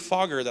at my new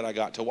fogger that I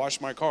got to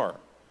wash my car.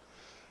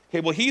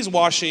 Okay, well, he's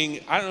washing,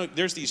 I don't know,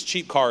 there's these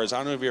cheap cars. I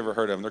don't know if you ever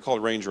heard of them. They're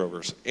called Range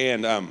Rovers.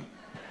 And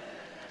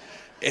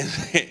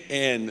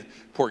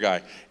poor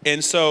guy.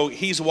 And so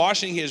he's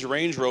washing his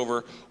Range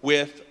Rover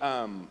with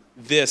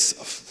this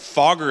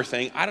fogger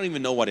thing. I don't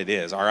even know what it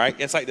is, all right?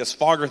 It's like this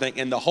fogger thing,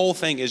 and the whole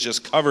thing is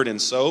just covered in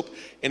soap.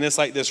 And it's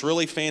like this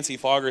really fancy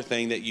fogger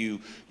thing that you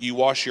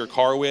wash your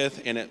car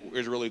with, and it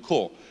is really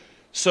cool.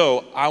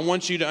 So I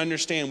want you to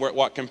understand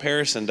what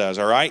comparison does,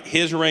 all right?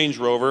 His Range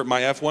Rover,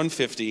 my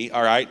F-150,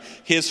 all right?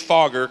 His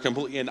fogger,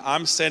 completely, and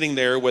I'm sitting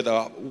there with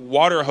a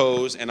water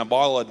hose and a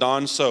bottle of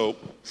Dawn soap,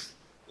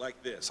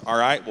 like this, all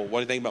right? Well, what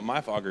do you think about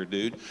my fogger,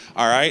 dude?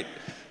 All right?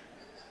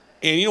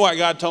 And you know what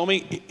God told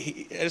me?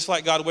 It's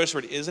like God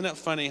whispered, isn't it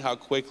funny how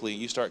quickly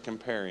you start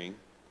comparing,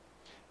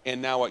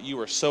 and now what you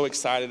were so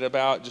excited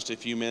about just a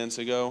few minutes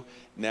ago,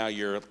 now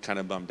you're kind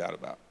of bummed out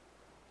about.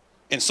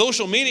 And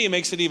social media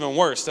makes it even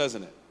worse,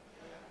 doesn't it?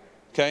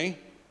 Okay?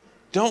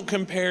 Don't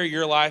compare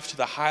your life to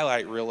the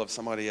highlight reel of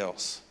somebody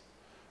else.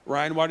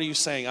 Ryan, what are you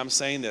saying? I'm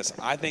saying this.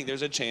 I think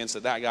there's a chance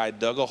that guy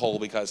dug a hole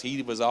because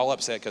he was all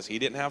upset because he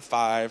didn't have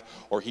 5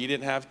 or he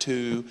didn't have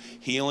 2.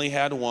 He only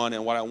had 1.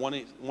 And what I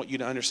want you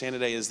to understand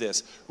today is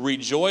this.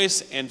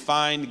 Rejoice and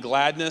find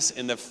gladness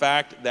in the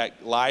fact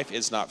that life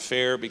is not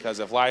fair, because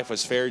if life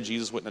was fair,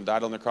 Jesus wouldn't have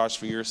died on the cross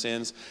for your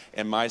sins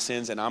and my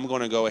sins. And I'm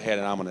going to go ahead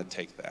and I'm going to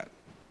take that.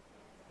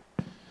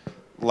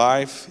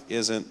 Life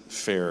isn't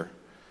fair.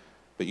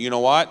 But you know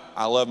what?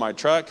 I love my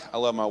truck. I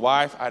love my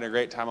wife. I had a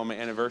great time on my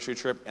anniversary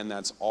trip, and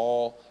that's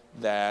all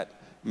that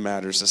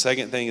matters. The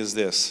second thing is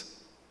this.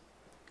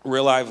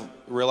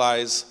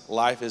 Realize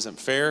life isn't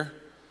fair,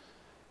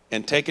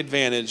 and take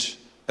advantage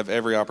of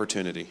every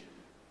opportunity.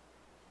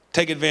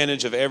 Take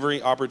advantage of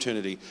every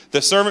opportunity.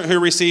 The servant who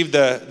received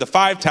the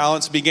 5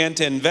 talents began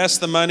to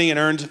invest the money and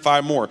earned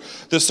 5 more.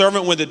 The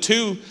servant with the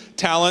 2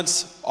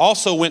 talents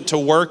also went to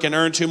work and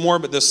earned 2 more,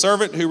 but the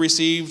servant who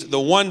received the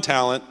 1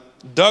 talent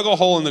dug a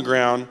hole in the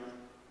ground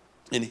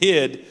and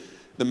hid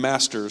the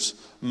master's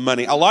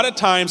money. A lot of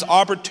times,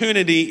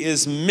 opportunity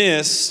is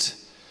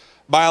missed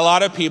by a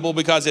lot of people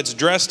because it's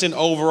dressed in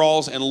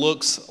overalls and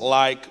looks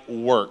like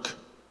work.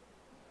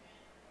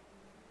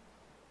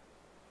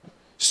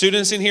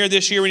 Students in here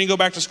this year, when you go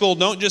back to school,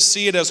 don't just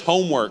see it as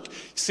homework.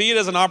 See it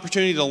as an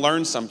opportunity to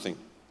learn something.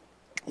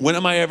 When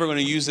am I ever going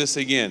to use this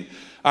again?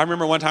 I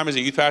remember one time as a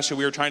youth pastor,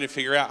 we were trying to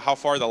figure out how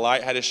far the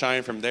light had to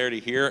shine from there to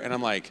here. And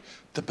I'm like,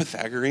 the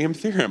Pythagorean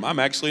theorem. I'm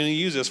actually going to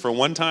use this for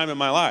one time in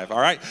my life, all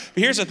right?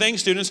 But here's the thing,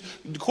 students.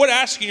 Quit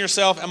asking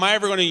yourself, am I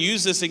ever going to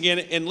use this again?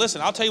 And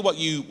listen, I'll tell you what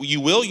you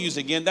will use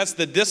again. That's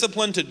the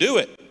discipline to do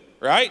it,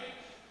 right?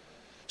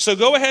 So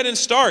go ahead and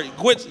start.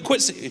 Quit.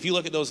 If you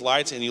look at those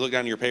lights and you look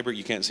down at your paper,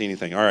 you can't see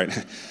anything. All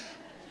right.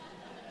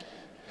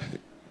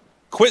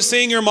 Quit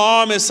seeing your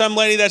mom as some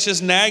lady that's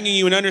just nagging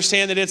you, and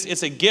understand that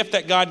it's a gift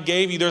that God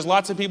gave you. There's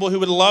lots of people who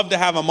would love to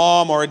have a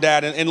mom or a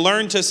dad and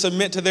learn to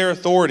submit to their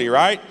authority,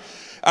 right?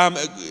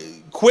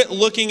 Quit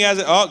looking as,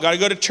 got to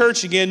go to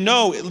church again.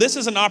 No, this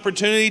is an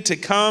opportunity to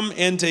come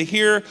and to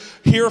hear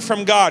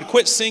from God.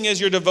 Quit seeing as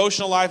your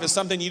devotional life as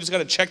something you just got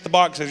to check the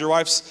box as your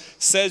wife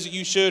says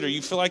you should or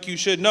you feel like you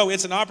should. No,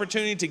 it's an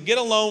opportunity to get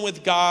alone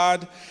with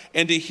God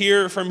and to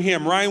hear from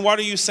Him. Ryan, what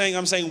are you saying?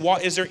 I'm saying,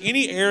 is there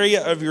any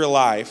area of your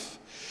life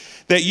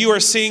that you are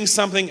seeing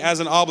something as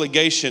an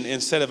obligation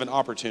instead of an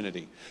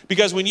opportunity?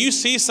 Because when you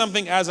see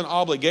something as an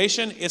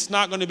obligation, it's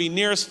not going to be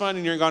near as fun,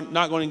 and you're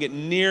not going to get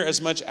near as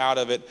much out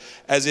of it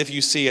as if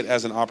you see it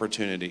as an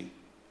opportunity.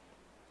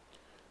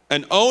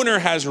 An owner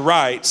has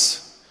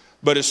rights,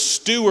 but a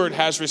steward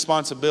has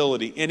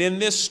responsibility. And in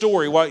this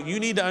story, what you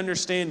need to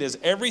understand is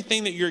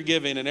everything that you're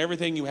given and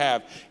everything you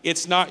have,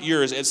 it's not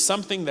yours. It's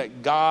something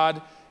that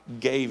God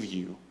gave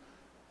you.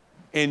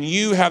 And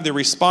you have the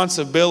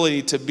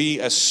responsibility to be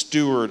a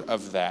steward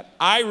of that.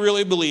 I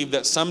really believe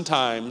that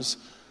sometimes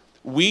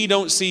we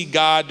don't see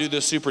God do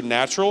the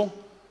supernatural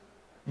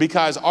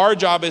because our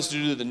job is to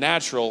do the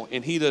natural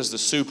and he does the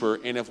super.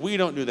 And if we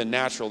don't do the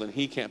natural, then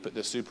he can't put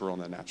the super on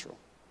the natural.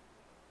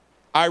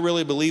 I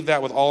really believe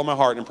that with all of my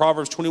heart. In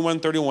Proverbs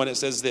 21:31, it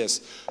says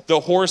this: the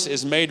horse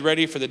is made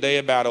ready for the day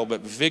of battle,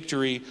 but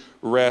victory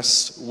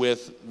rests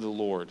with the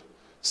Lord.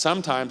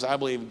 Sometimes I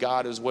believe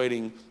God is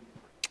waiting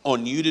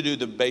on you to do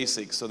the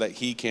basics so that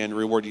he can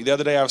reward you. The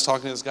other day I was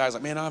talking to this guy. He's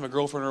like, man, I have a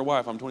girlfriend or a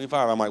wife. I'm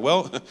 25. I'm like,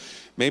 well,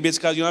 maybe it's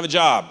because you don't have a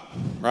job,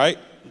 right?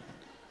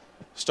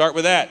 Start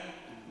with that.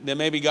 Then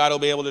maybe God will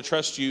be able to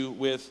trust you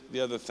with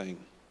the other thing.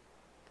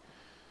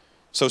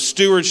 So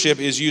stewardship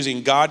is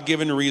using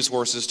God-given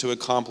resources to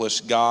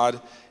accomplish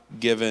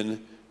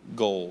God-given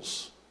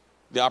goals.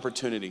 The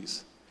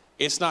opportunities.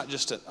 It's not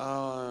just it's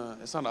not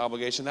an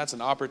obligation. That's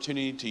an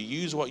opportunity to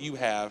use what you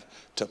have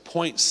to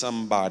point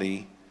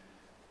somebody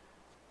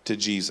to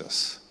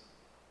Jesus.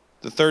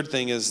 The third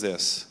thing is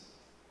this: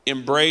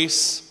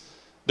 embrace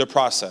the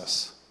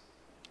process.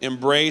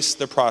 Embrace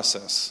the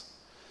process.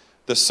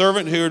 The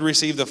servant who had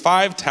received the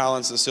 5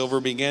 talents of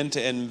silver began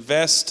to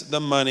invest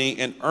the money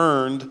and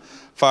earned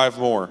 5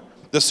 more.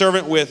 The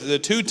servant with the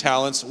 2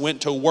 talents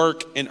went to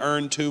work and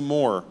earned 2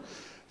 more.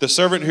 The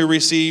servant who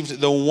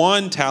received the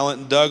 1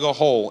 talent dug a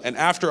hole, and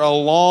after a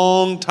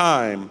long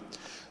time,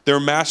 their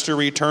master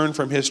returned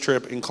from his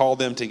trip and called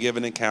them to give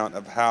an account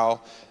of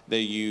how they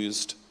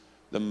used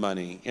the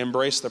money.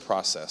 Embrace the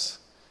process.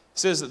 It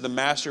says that the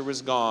master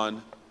was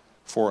gone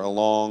for a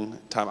long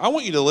time. I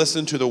want you to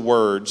listen to the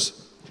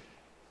words,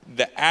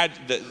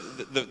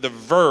 the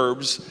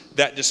verbs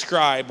that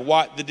describe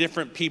what the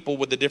different people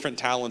with the different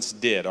talents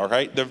did, all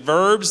right? The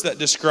verbs that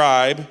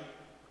describe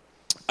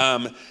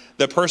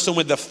the person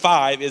with the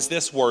 5 is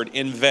this word,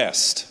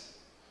 invest.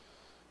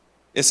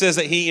 It says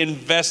that he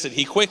invested.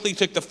 He quickly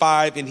took the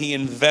 5 and he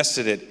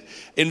invested it.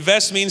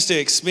 Invest means to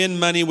expend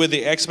money with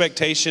the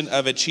expectation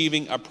of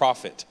achieving a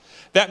profit.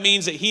 That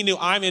means that he knew,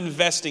 I'm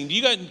investing.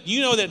 You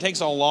know that it takes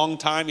a long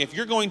time. If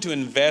you're going to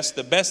invest,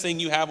 the best thing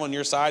you have on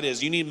your side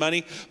is you need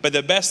money, but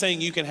the best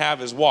thing you can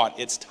have is what?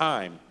 It's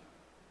time.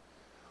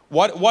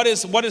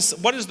 Is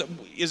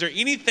there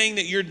anything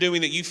that you're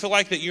doing that you feel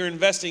like that you're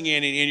investing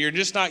in and you're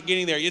just not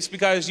getting there? It's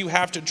because you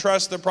have to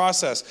trust the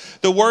process.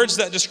 The words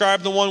that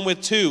describe the one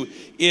with 2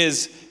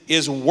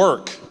 is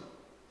work.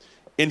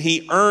 And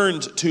he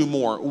earned 2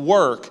 more.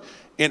 Work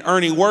and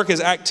earning. Work is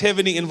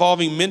activity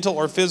involving mental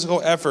or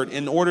physical effort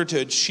in order to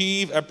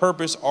achieve a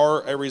purpose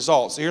or a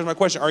result. So here's my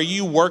question. Are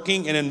you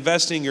working and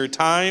investing your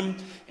time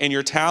and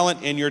your talent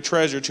and your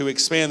treasure to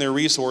expand the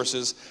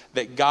resources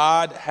that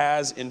God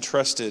has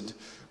entrusted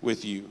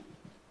with you?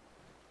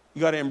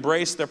 You got to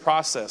embrace the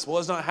process. Well,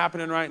 it's not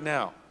happening right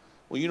now.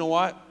 Well, you know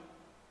what?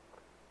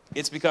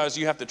 It's because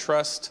you have to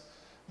trust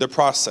the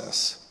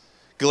process.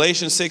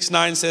 Galatians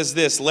 6:9 says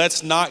this: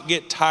 let's not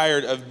get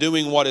tired of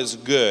doing what is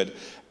good.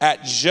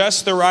 At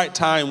just the right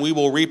time, we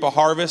will reap a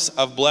harvest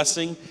of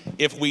blessing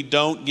if we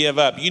don't give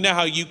up. You know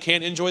how you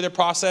can't enjoy the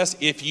process?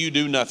 If you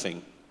do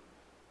nothing.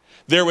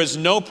 There was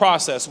no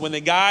process. When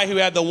the guy who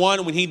had the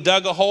 1, when he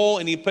dug a hole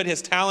and he put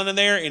his talent in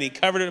there and he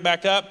covered it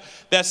back up,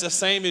 that's the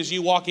same as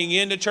you walking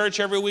into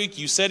church every week,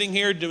 you sitting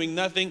here doing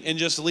nothing and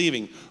just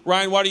leaving.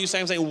 Ryan, what are you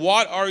saying? I'm saying,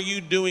 what are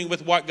you doing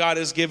with what God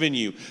has given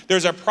you?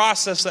 There's a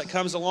process that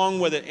comes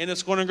along with it, and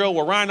it's going to go,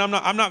 well, Ryan,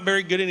 I'm not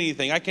very good at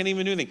anything. I can't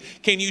even do anything.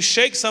 Can you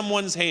shake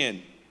someone's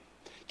hand?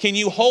 Can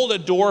you hold a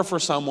door for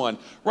someone?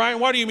 Ryan,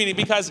 what do you mean?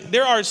 Because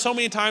there are so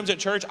many times at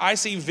church, I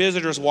see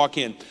visitors walk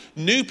in,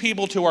 new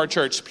people to our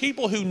church,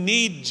 people who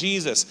need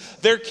Jesus.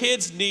 Their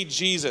kids need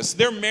Jesus.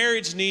 Their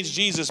marriage needs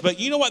Jesus. But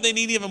you know what they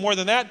need even more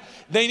than that?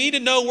 They need to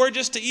know where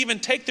just to even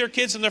take their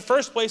kids in the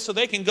first place so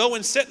they can go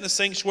and sit in the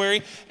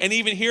sanctuary and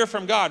even hear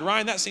from God.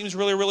 Ryan, that seems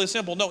really, really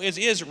simple. No, it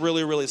is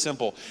really, really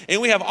simple.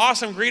 And we have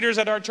awesome greeters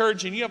at our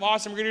church, and you have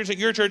awesome greeters at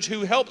your church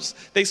who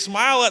they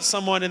smile at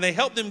someone and they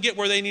help them get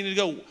where they need to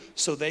go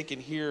so they can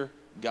hear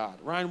God.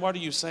 Ryan, what are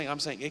you saying? I'm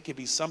saying it could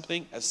be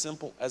something as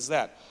simple as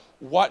that.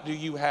 What do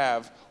you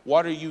have?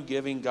 What are you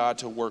giving God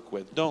to work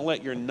with? Don't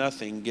let your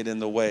nothing get in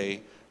the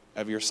way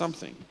of your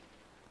something.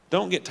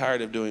 Don't get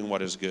tired of doing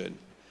what is good.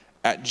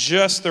 At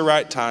just the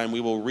right time,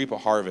 we will reap a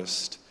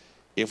harvest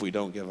if we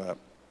don't give up.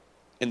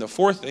 And the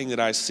fourth thing that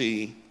I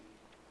see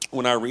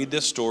when I read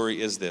this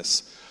story is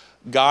this: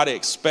 God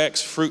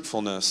expects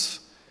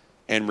fruitfulness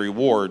and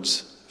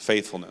rewards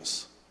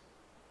faithfulness.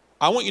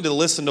 I want you to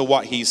listen to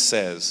what he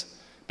says.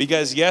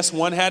 Because yes,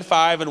 one had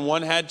 5 and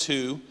one had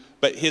 2,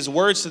 but his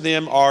words to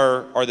them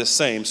are the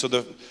same. So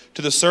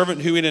to the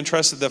servant who had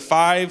entrusted the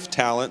 5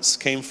 talents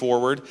came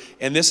forward,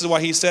 and this is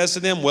what he says to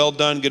them: well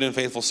done, good and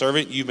faithful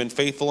servant. You've been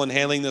faithful in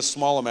handling this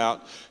small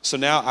amount, so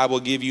now I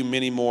will give you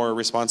many more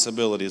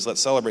responsibilities.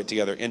 Let's celebrate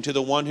together. And to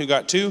the one who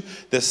got 2,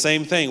 the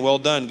same thing: well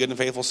done, good and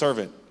faithful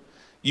servant.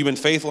 You've been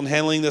faithful in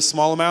handling this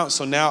small amount,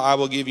 so now I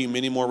will give you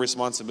many more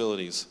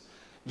responsibilities.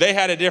 They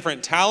had a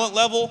different talent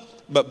level,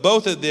 but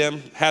both of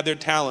them had their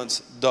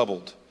talents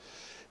doubled.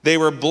 They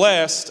were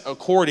blessed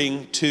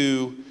according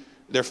to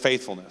their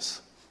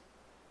faithfulness.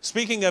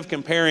 Speaking of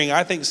comparing,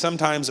 I think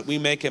sometimes that we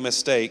make a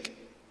mistake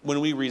when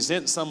we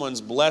resent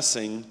someone's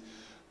blessing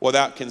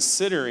without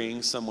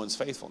considering someone's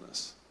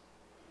faithfulness.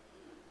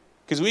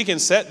 Because we can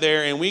sit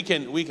there and we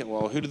can,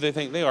 well, who do they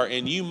think they are?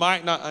 And you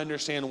might not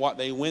understand what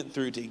they went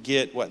through to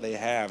get what they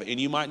have. And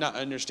you might not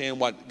understand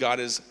what God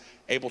is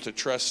able to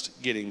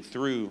trust getting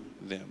through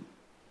them.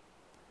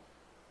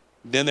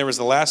 Then there was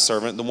the last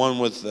servant, the one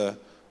with the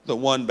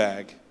one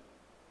bag,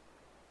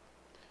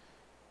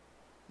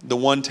 the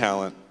one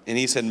talent. And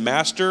he said,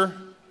 Master,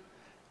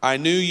 I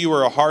knew you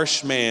were a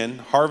harsh man,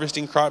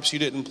 harvesting crops you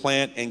didn't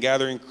plant and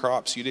gathering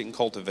crops you didn't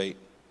cultivate.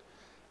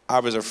 I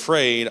was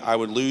afraid I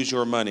would lose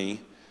your money,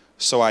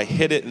 so I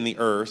hid it in the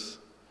earth,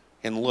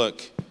 and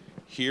look,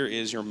 here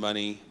is your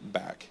money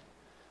back.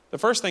 The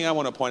first thing I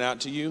want to point out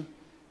to you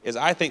is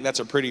I think that's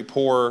a pretty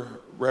poor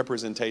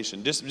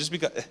representation, just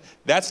because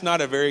that's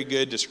not a very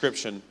good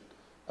description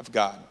of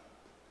God.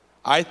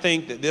 I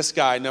think that this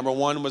guy, number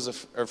one,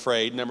 was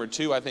afraid. Number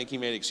two, I think he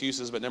made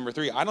excuses. But number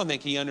three, I don't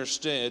think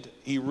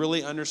he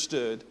really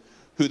understood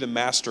who the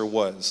master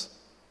was.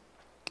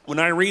 When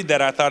I read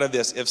that, I thought of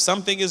this. If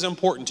something is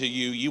important to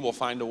you, you will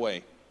find a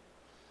way.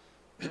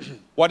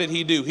 What did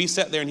he do? He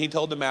sat there and he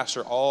told the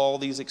master all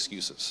these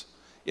excuses.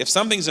 If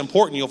something's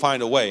important, you'll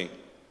find a way.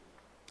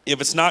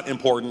 If it's not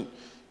important,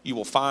 you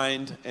will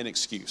find an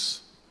excuse.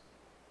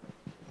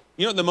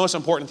 You know, the most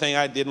important thing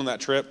I did on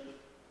that trip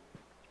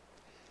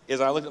is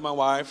I looked at my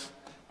wife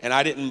and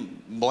I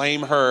didn't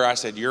blame her. I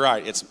said, you're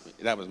right.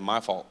 That was my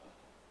fault.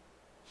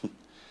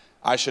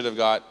 I should have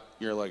got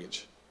your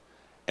luggage.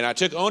 And I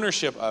took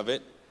ownership of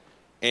it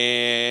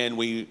and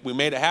we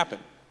made it happen.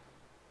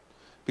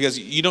 Because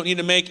you don't need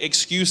to make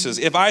excuses.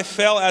 If I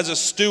fell as a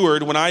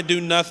steward when I do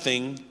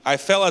nothing, I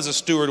fell as a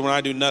steward when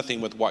I do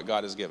nothing with what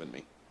God has given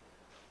me.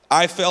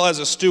 I fell as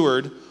a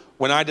steward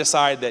when I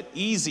decide that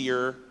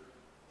easier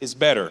is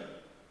better.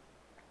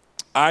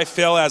 I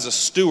fell as a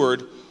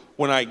steward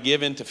when I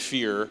give into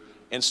fear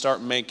and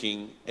start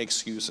making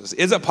excuses.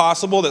 Is it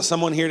possible that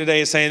someone here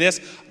today is saying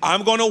this?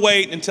 I'm going to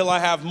wait until I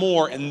have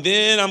more and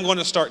then I'm going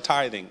to start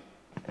tithing.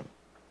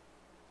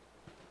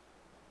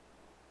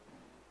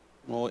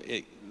 Well,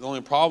 the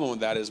only problem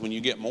with that is when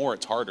you get more,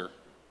 it's harder.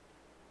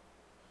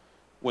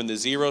 When the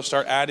zeros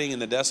start adding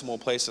and the decimal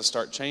places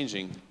start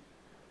changing,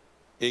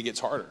 it gets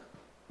harder.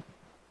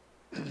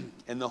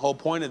 And the whole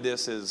point of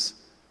this is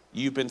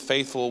you've been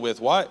faithful with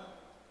what?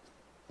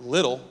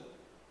 Little.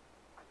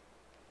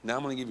 Now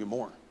I'm going to give you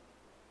more.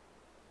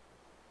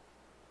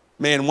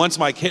 Man, once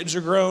my kids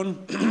are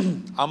grown,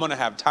 I'm going to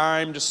have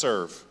time to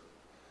serve.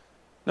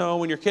 No,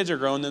 when your kids are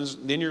grown,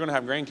 then you're going to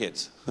have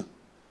grandkids.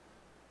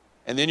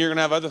 And then you're going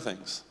to have other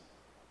things.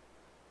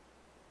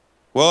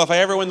 Well, if I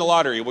ever win the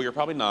lottery, well, you're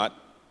probably not.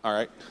 All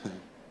right.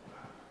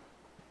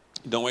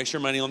 Don't waste your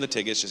money on the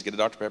tickets. Just get a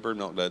Dr. Pepper and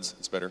Milk Duds.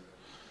 It's better.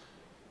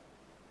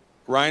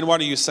 Ryan, what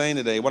are you saying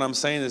today? What I'm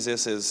saying is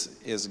this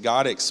is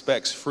God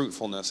expects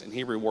fruitfulness and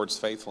he rewards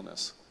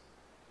faithfulness.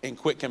 And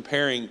quit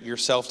comparing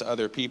yourself to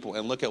other people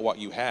and look at what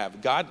you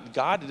have. God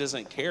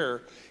doesn't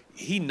care.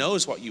 He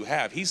knows what you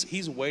have.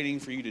 He's waiting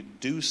for you to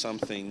do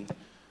something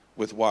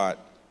with what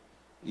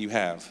you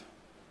have.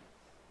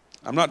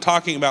 I'm not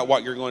talking about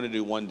what you're going to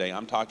do one day.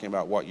 I'm talking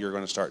about what you're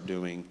going to start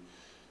doing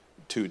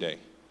today.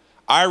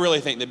 I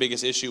really think the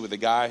biggest issue with the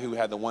guy who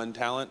had the one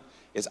talent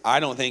is I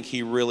don't think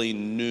he really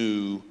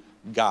knew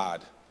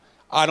God.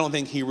 I don't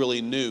think he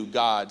really knew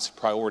God's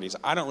priorities.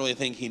 I don't really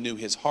think he knew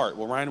his heart.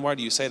 Well, Ryan, why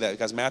do you say that?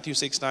 Because Matthew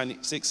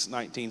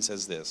 6:19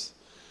 says this.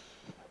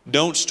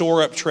 Don't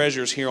store up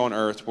treasures here on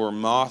earth where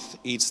moth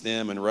eats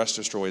them and rust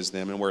destroys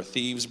them and where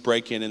thieves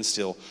break in and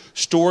steal.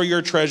 Store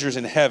your treasures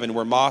in heaven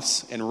where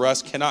moths and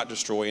rust cannot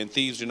destroy and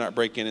thieves do not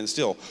break in and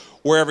steal.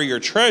 Wherever your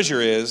treasure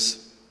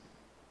is,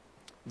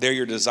 there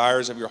your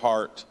desires of your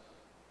heart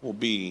will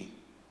be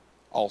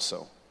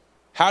also.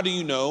 How do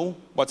you know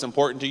what's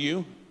important to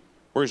you?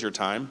 Where's your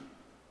time?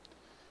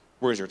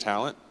 Where's your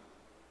talent?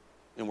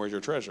 And where's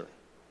your treasure?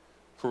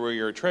 For where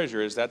your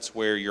treasure is, that's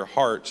where your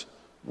heart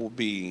will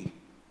be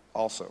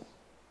also.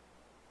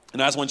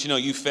 And I just want you to know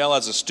you fail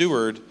as a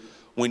steward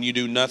when you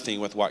do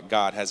nothing with what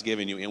God has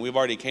given you. And we've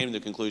already came to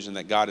the conclusion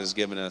that God has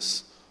given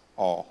us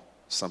all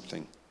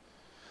something.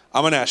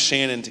 I'm going to ask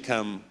Shannon to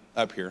come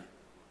up here.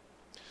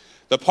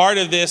 The part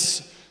of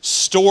this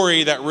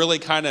story that really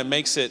kind of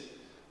makes it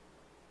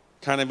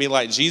kind of be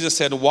like Jesus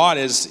said, what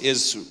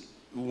is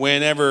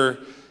whenever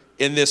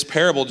in this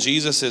parable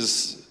Jesus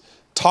is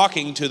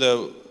talking to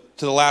the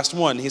last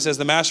one. He says,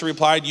 the master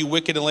replied, you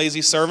wicked and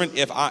lazy servant,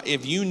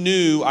 if you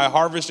knew I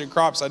harvested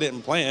crops I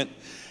didn't plant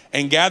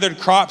and gathered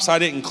crops I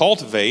didn't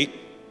cultivate,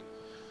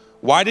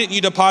 why didn't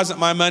you deposit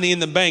my money in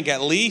the bank?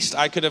 At least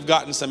I could have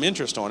gotten some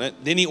interest on it.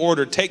 Then he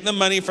ordered, take the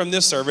money from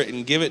this servant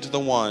and give it to the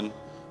one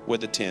with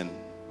the 10.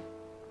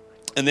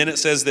 And then it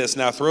says this,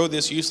 now throw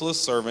this useless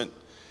servant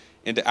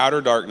into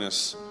outer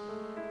darkness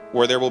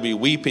where there will be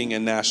weeping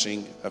and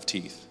gnashing of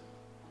teeth.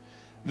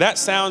 That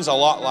sounds a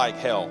lot like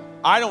hell.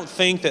 I don't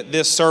think that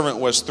this servant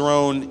was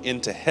thrown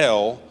into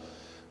hell,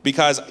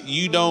 Because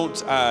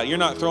you're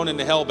not thrown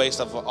into hell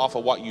based off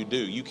of what you do.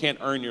 You can't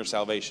earn your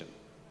salvation.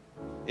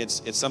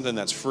 It's something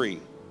that's free.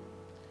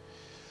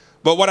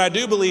 But what I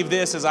do believe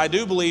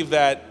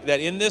that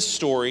in this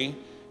story,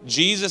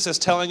 Jesus is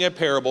telling a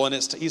parable, and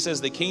he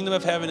says the kingdom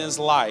of heaven is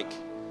like.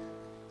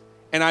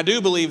 And I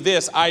do believe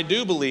this. I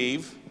do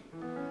believe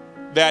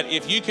that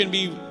if you can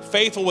be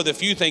faithful with a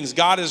few things,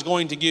 God is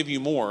going to give you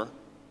more.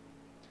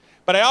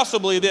 But I also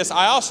believe this.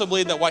 I also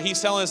believe that what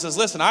he's telling us is,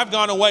 listen, I've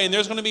gone away, and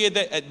there's going to be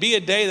a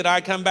day that I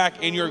come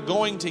back, and you're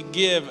going to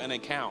give an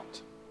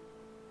account.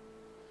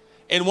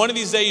 And one of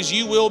these days,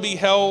 you will be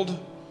held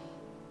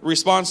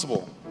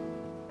responsible.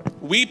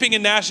 Weeping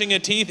and gnashing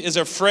of teeth is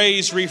a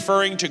phrase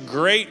referring to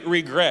great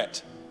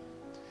regret.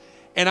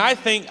 And I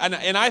think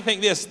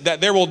this,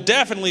 that there will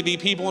definitely be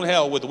people in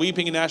hell with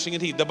weeping and gnashing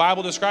of teeth. The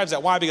Bible describes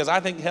that. Why? Because I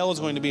think hell is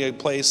going to be a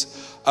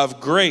place of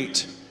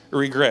great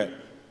regret.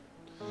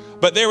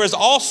 But there is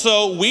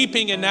also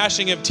weeping and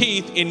gnashing of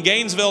teeth in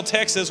Gainesville,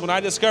 Texas, when I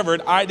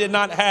discovered I did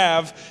not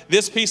have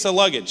this piece of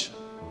luggage.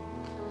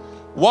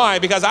 Why?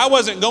 Because I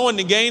wasn't going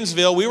to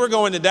Gainesville, we were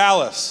going to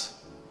Dallas.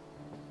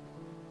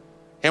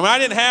 And when I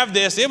didn't have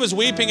this, it was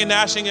weeping and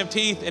gnashing of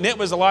teeth, and it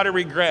was a lot of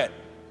regret.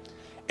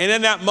 And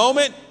in that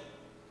moment,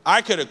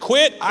 I could have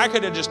quit, I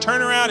could have just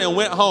turned around and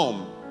went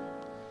home.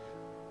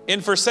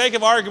 And for sake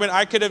of argument,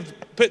 I could have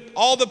put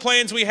all the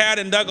plans we had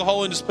and dug a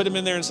hole and just put them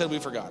in there and said we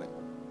forgot it.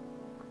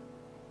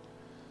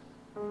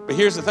 But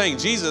here's the thing,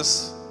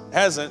 Jesus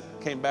hasn't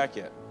came back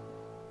yet.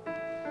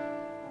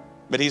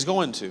 But he's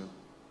going to.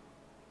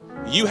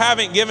 You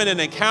haven't given an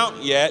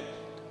account yet,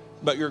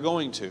 but you're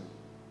going to.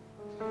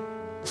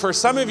 For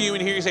some of you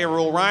in here, you say,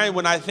 well, Ryan,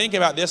 when I think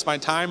about this, my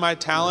time, my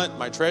talent,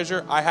 my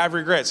treasure, I have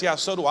regrets. Yeah,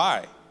 so do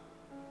I.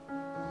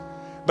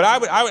 But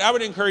I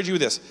would encourage you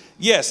with this.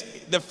 Yes,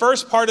 the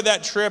first part of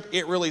that trip,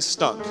 it really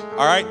stunk.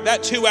 All right?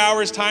 That 2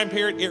 hours time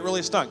period, it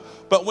really stunk.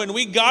 But when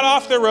we got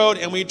off the road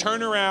and we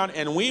turned around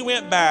and we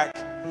went back,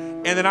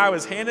 and then I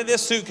was handed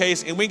this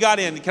suitcase and we got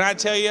in, can I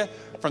tell you,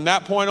 from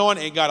that point on,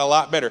 it got a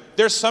lot better.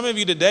 There's some of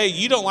you today,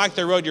 you don't like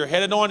the road you're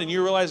headed on and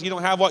you realize you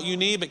don't have what you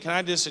need, but can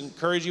I just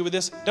encourage you with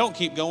this? Don't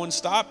keep going.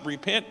 Stop,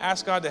 repent,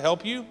 ask God to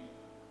help you.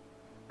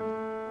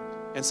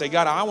 And say,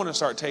 God, I want to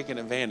start taking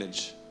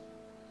advantage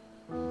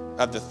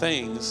of the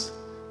things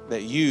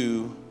that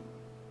you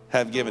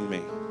have given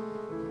me.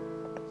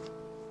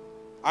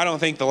 I don't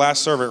think the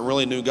last servant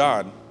really knew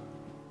God.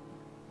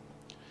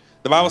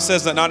 The Bible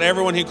says that not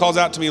everyone who calls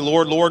out to me,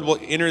 Lord, Lord, will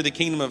enter the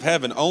kingdom of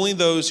heaven. Only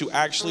those who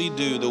actually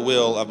do the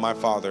will of my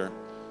Father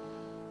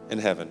in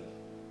heaven.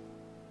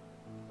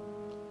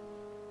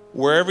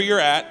 Wherever you're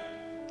at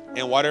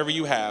and whatever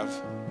you have,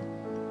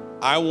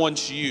 I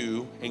want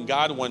you, and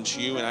God wants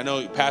you, and I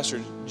know Pastor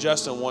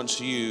Justin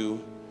wants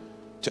you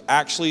to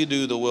actually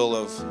do the will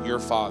of your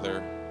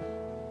Father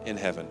in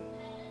heaven.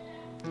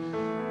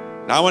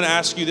 Now I want to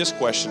ask you this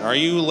question. Are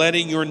you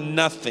letting your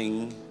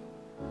nothing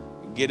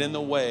get in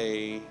the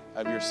way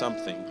of your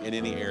something in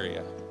any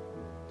area?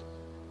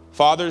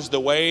 Fathers, the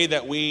way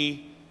that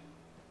we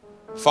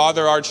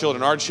father our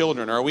children,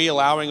 are we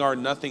allowing our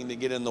nothing to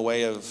get in the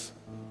way of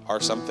our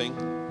something?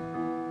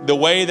 The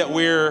way that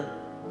we're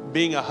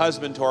being a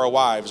husband to our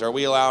wives, are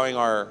we allowing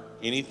our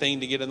anything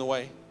to get in the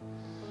way?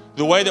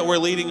 The way that we're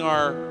leading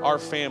our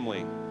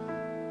family,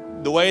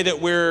 the way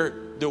that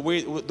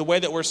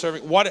we're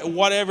serving,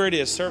 whatever it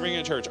is, serving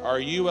in church, are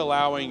you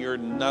allowing your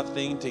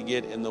nothing to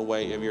get in the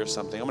way of your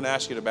something? I'm going to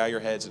ask you to bow your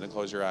heads and to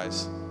close your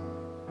eyes.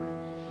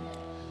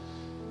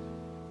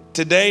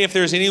 Today, if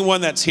there's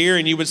anyone that's here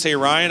and you would say,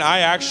 Ryan, I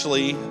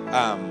actually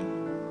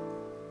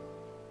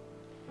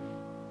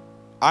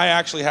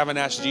haven't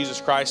asked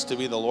Jesus Christ to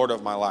be the Lord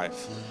of my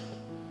life.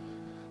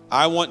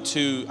 I want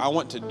to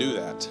do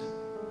that.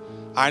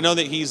 I know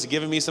that he's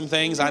given me some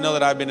things. I know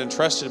that I've been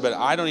entrusted, but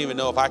I don't even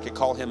know if I could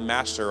call him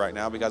master right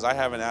now because I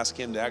haven't asked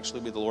him to actually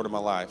be the Lord of my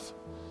life.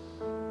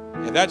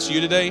 If that's you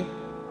today,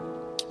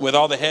 with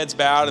all the heads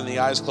bowed and the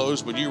eyes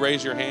closed, would you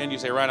raise your hand? You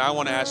say, Ryan, I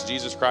want to ask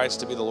Jesus Christ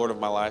to be the Lord of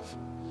my life.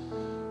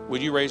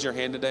 Would you raise your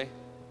hand today?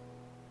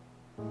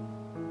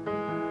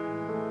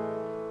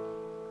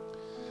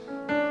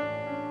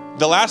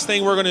 The last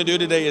thing we're going to do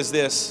today is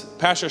this.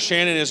 Pastor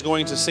Shannon is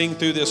going to sing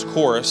through this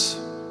chorus,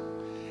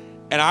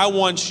 and I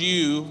want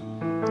you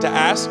to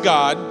ask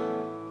God.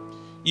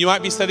 You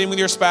might be sitting with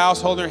your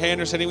spouse, holding their hand,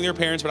 or sitting with your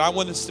parents, but I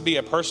want this to be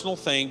a personal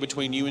thing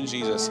between you and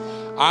Jesus.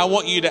 I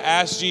want you to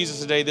ask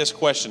Jesus today this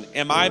question: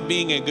 am I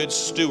being a good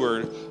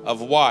steward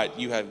of what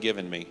you have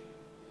given me?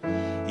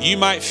 You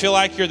might feel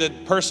like you're the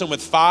person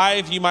with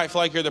 5. You might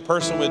feel like you're the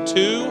person with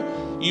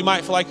 2. You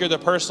might feel like you're the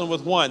person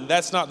with 1.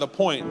 That's not the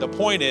point. The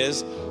point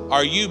is,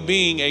 are you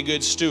being a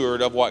good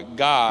steward of what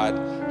God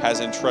has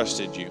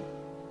entrusted you?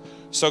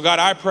 So God,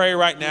 I pray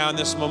right now in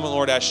this moment,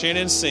 Lord, as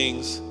Shannon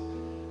sings,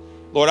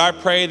 Lord, I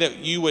pray that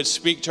you would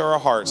speak to our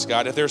hearts,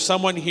 God. If there's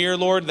someone here,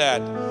 Lord,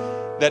 that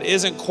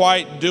isn't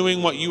quite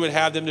doing what you would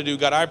have them to do,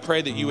 God, I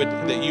pray that you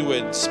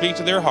would speak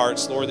to their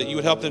hearts, Lord, that you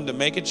would help them to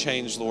make a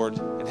change, Lord,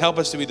 and help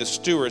us to be the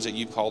stewards that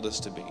you've called us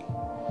to be.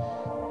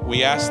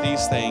 We ask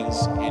these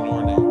things in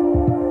your name.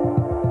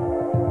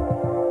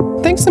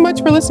 Thanks so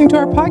much for listening to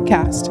our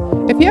podcast.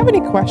 If you have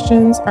any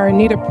questions, are in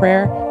need of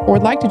prayer, or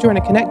would like to join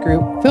a Connect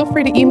group, feel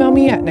free to email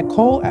me at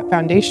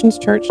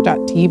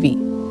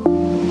nicole@foundationschurch.tv.